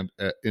incorporate it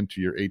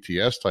into your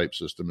ATS type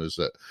system, is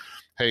that,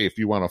 hey, if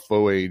you want to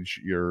faux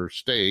age your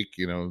steak,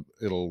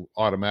 it'll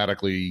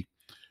automatically,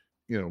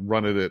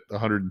 run it at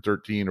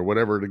 113 or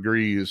whatever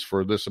degrees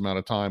for this amount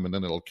of time, and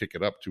then it'll kick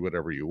it up to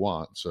whatever you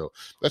want. So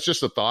that's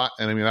just a thought.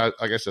 And I mean, like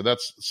I said,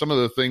 that's some of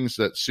the things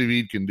that sous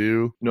vide can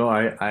do. No,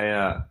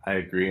 I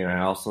agree. And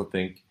I also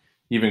think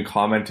even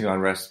commenting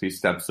on recipe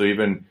steps, so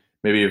even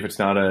maybe if it's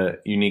not a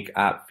unique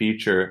app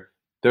feature,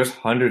 there's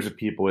hundreds of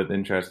people with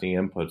interesting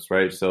inputs,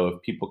 right? So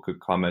if people could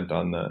comment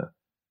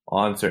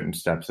on certain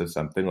steps of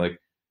something,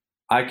 like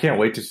I can't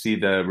wait to see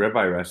the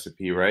ribeye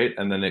recipe, right?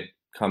 And then it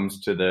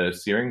comes to the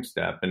searing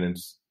step, and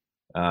it's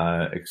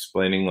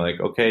explaining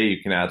like, okay,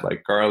 you can add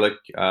like garlic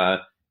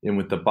in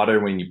with the butter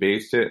when you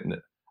baste it. And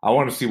I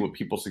want to see what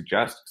people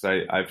suggest,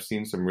 because I've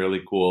seen some really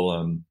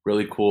cool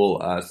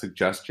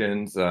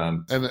suggestions.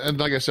 And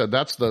like I said,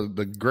 that's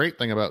the great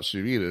thing about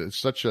sous vide. It's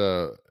such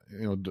a,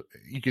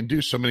 you can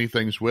do so many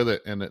things with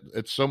it, and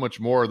it's so much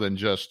more than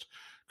just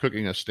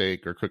cooking a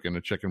steak or cooking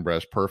a chicken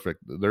breast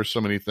perfect. There's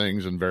so many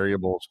things and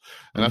variables,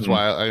 and that's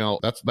why I know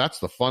that's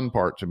the fun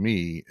part to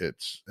me.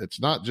 It's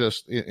not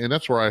just, and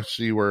that's where I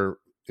see where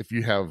if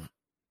you have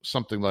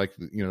something like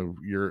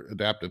your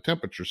adaptive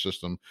temperature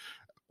system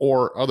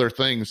or other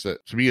things,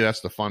 that to me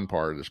that's the fun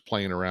part, is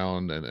playing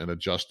around and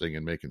adjusting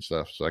and making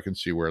stuff. So I can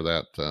see where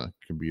that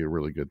can be a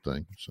really good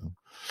thing. So.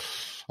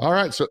 All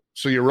right, so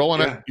you're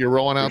rolling out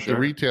the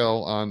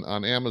retail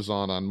on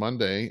Amazon on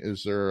Monday.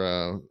 Is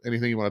there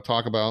anything you want to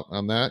talk about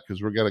on that?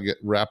 Because we're got to get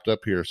wrapped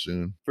up here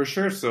soon. For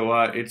sure. So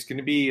it's going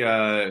to be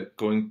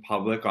going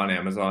public on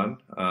Amazon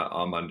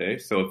on Monday.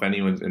 So if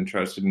anyone's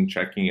interested in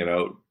checking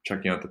out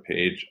the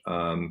page,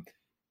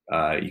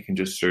 you can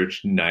just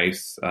search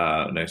Nice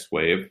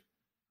Wave.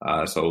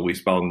 So we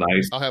spell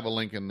nice. I'll have a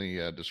link in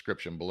the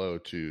description below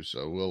too.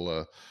 So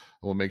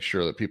we'll make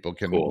sure that people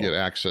can get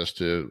access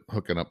to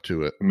hooking up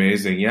to it.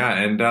 Amazing. Yeah.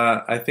 And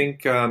I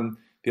think the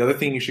other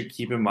thing you should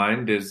keep in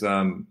mind is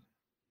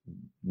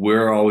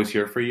we're always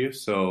here for you.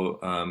 So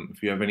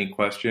if you have any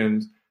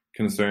questions,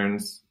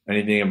 concerns,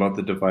 anything about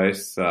the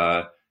device,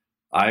 I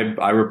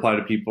reply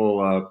to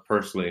people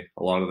personally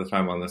a lot of the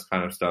time on this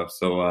kind of stuff.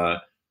 So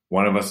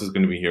one of us is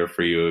going to be here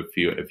for you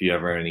if you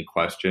ever have any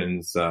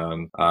questions.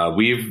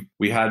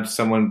 We had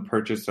someone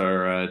purchase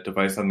our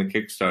device on the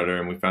Kickstarter,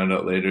 and we found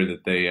out later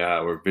that they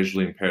were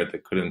visually impaired.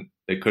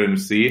 They couldn't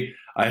see.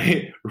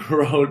 I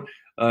wrote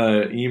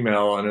an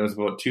email, and it was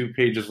about 2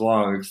 pages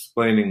long,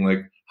 explaining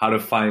like how to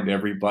find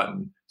every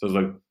button. So I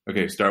was like,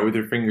 okay, start with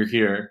your finger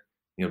here.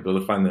 You'll be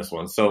able to find this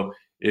one. So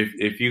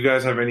if you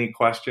guys have any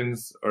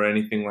questions or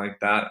anything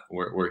like that,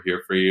 we're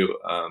here for you.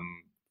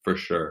 For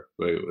sure.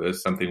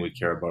 It's something we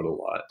care about a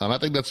lot. And I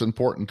think that's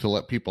important to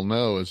let people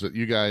know, is that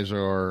you guys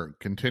are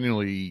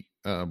continually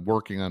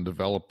working on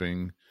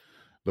developing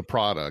the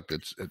product.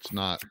 It's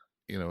not,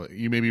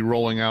 you may be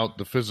rolling out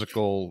the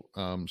physical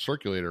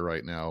circulator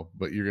right now,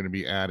 but you're going to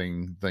be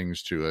adding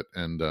things to it,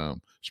 and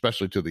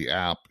especially to the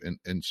app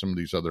and some of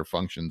these other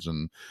functions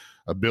and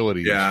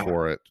abilities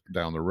for it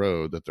down the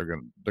road that they're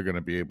going to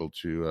be able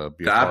to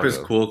be. The app is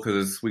cool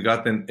because we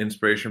got the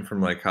inspiration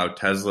from like how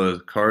Tesla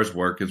cars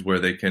work, is where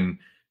they can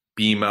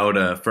beam out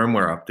a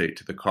firmware update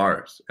to the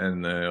cars,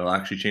 and it'll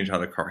actually change how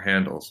the car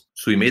handles.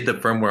 So we made the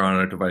firmware on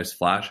our device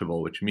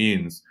flashable, which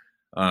means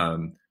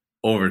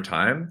over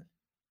time,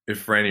 if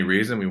for any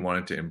reason we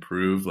wanted to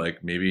improve,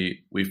 like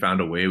maybe we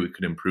found a way we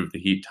could improve the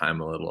heat time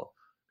a little.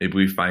 Maybe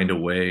we find a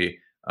way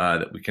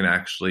that we can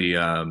actually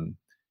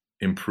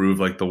improve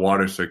like the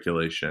water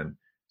circulation.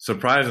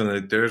 Surprisingly,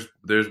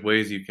 there's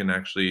ways you can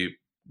actually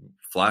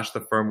flash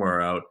the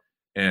firmware out,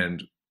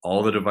 and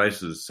all the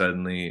devices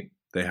suddenly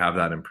they have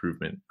that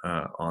improvement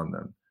on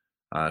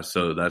them.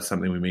 So that's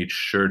something we made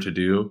sure to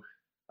do,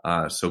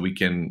 so we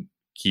can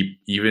keep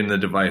even the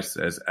device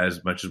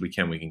as much as we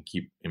can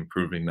keep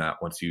improving that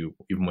once you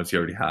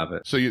already have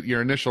it. So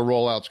your initial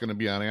rollout is going to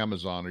be on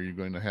Amazon. Are you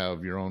going to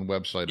have your own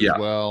website as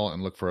well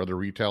and look for other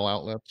retail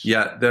outlets?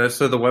 Yeah.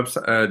 So the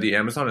website, the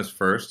Amazon is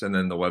first, and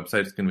then the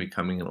website is going to be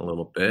coming in a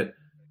little bit.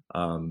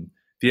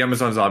 The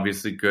Amazon's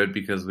obviously good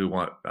because we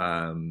want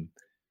kind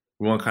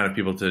of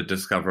people to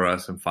discover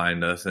us and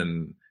find us,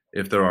 and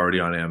if they're already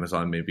on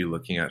Amazon, maybe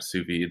looking at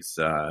sous vides,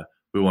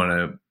 we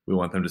want we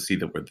want them to see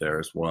that we're there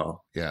as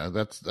well. Yeah,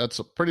 that's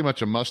pretty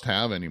much a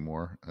must-have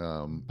anymore.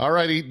 All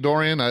righty,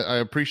 Dorian, I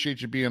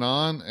appreciate you being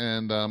on,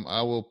 and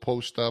I will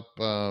post up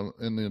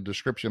in the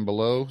description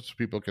below so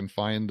people can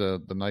find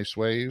the Nice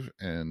Wave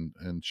and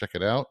check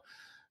it out.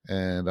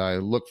 And I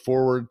look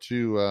forward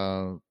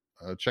to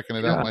checking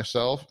it out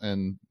myself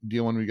and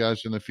dealing with you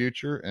guys in the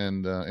future.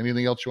 And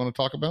anything else you want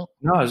to talk about?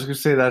 No, I was going to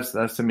say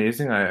that's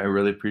amazing. I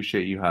really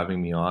appreciate you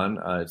having me on.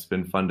 It's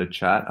been fun to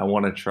chat. I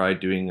want to try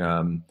doing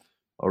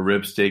a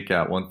rib steak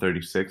at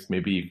 136.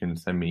 Maybe you can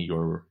send me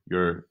your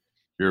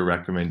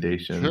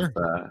recommendations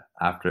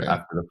after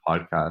the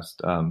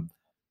podcast.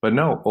 But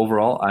no,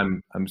 overall,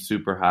 I'm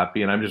super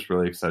happy, and I'm just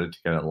really excited to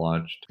get it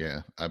launched.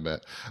 Yeah, I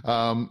bet.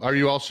 Are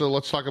you also?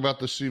 Let's talk about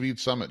the Sous Vide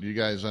Summit. You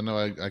guys, I know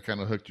I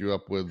kind of hooked you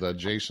up with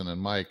Jason and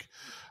Mike.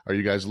 Are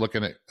you guys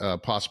looking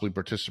at possibly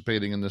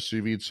participating in the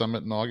Sous Vide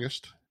Summit in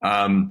August?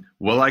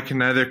 Well, I can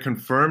neither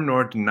confirm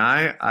nor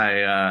deny.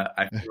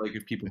 I feel like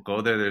if people go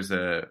there, there's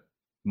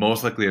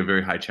most likely a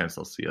very high chance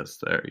they'll see us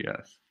there.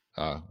 Yes.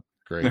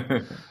 Great.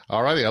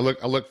 All righty. I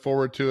look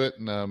forward to it,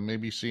 and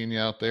maybe seeing you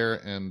out there.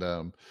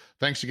 And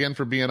thanks again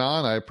for being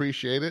on. I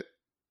appreciate it.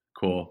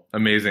 Cool.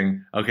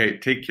 Amazing. Okay.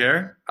 Take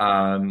care.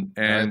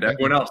 And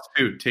everyone else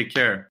too. Take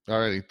care. All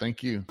righty.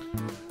 Thank you.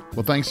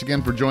 Well, thanks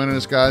again for joining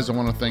us, guys. I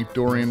want to thank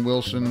Dorian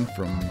Wilson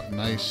from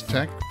Nice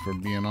Tech for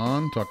being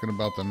on, talking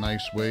about the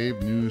Nice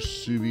Wave new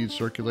sous vide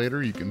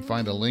circulator. You can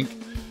find a link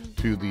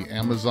to the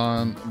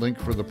Amazon link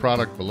for the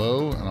product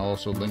below, and I'll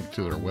also link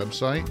to their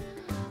website.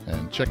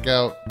 And check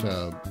out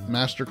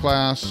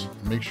Masterclass.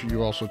 Make sure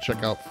you also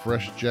check out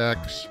Fresh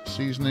Jack's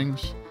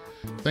Seasonings.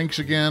 Thanks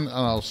again, and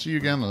I'll see you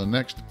again on the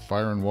next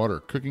Fire and Water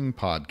Cooking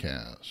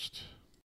Podcast.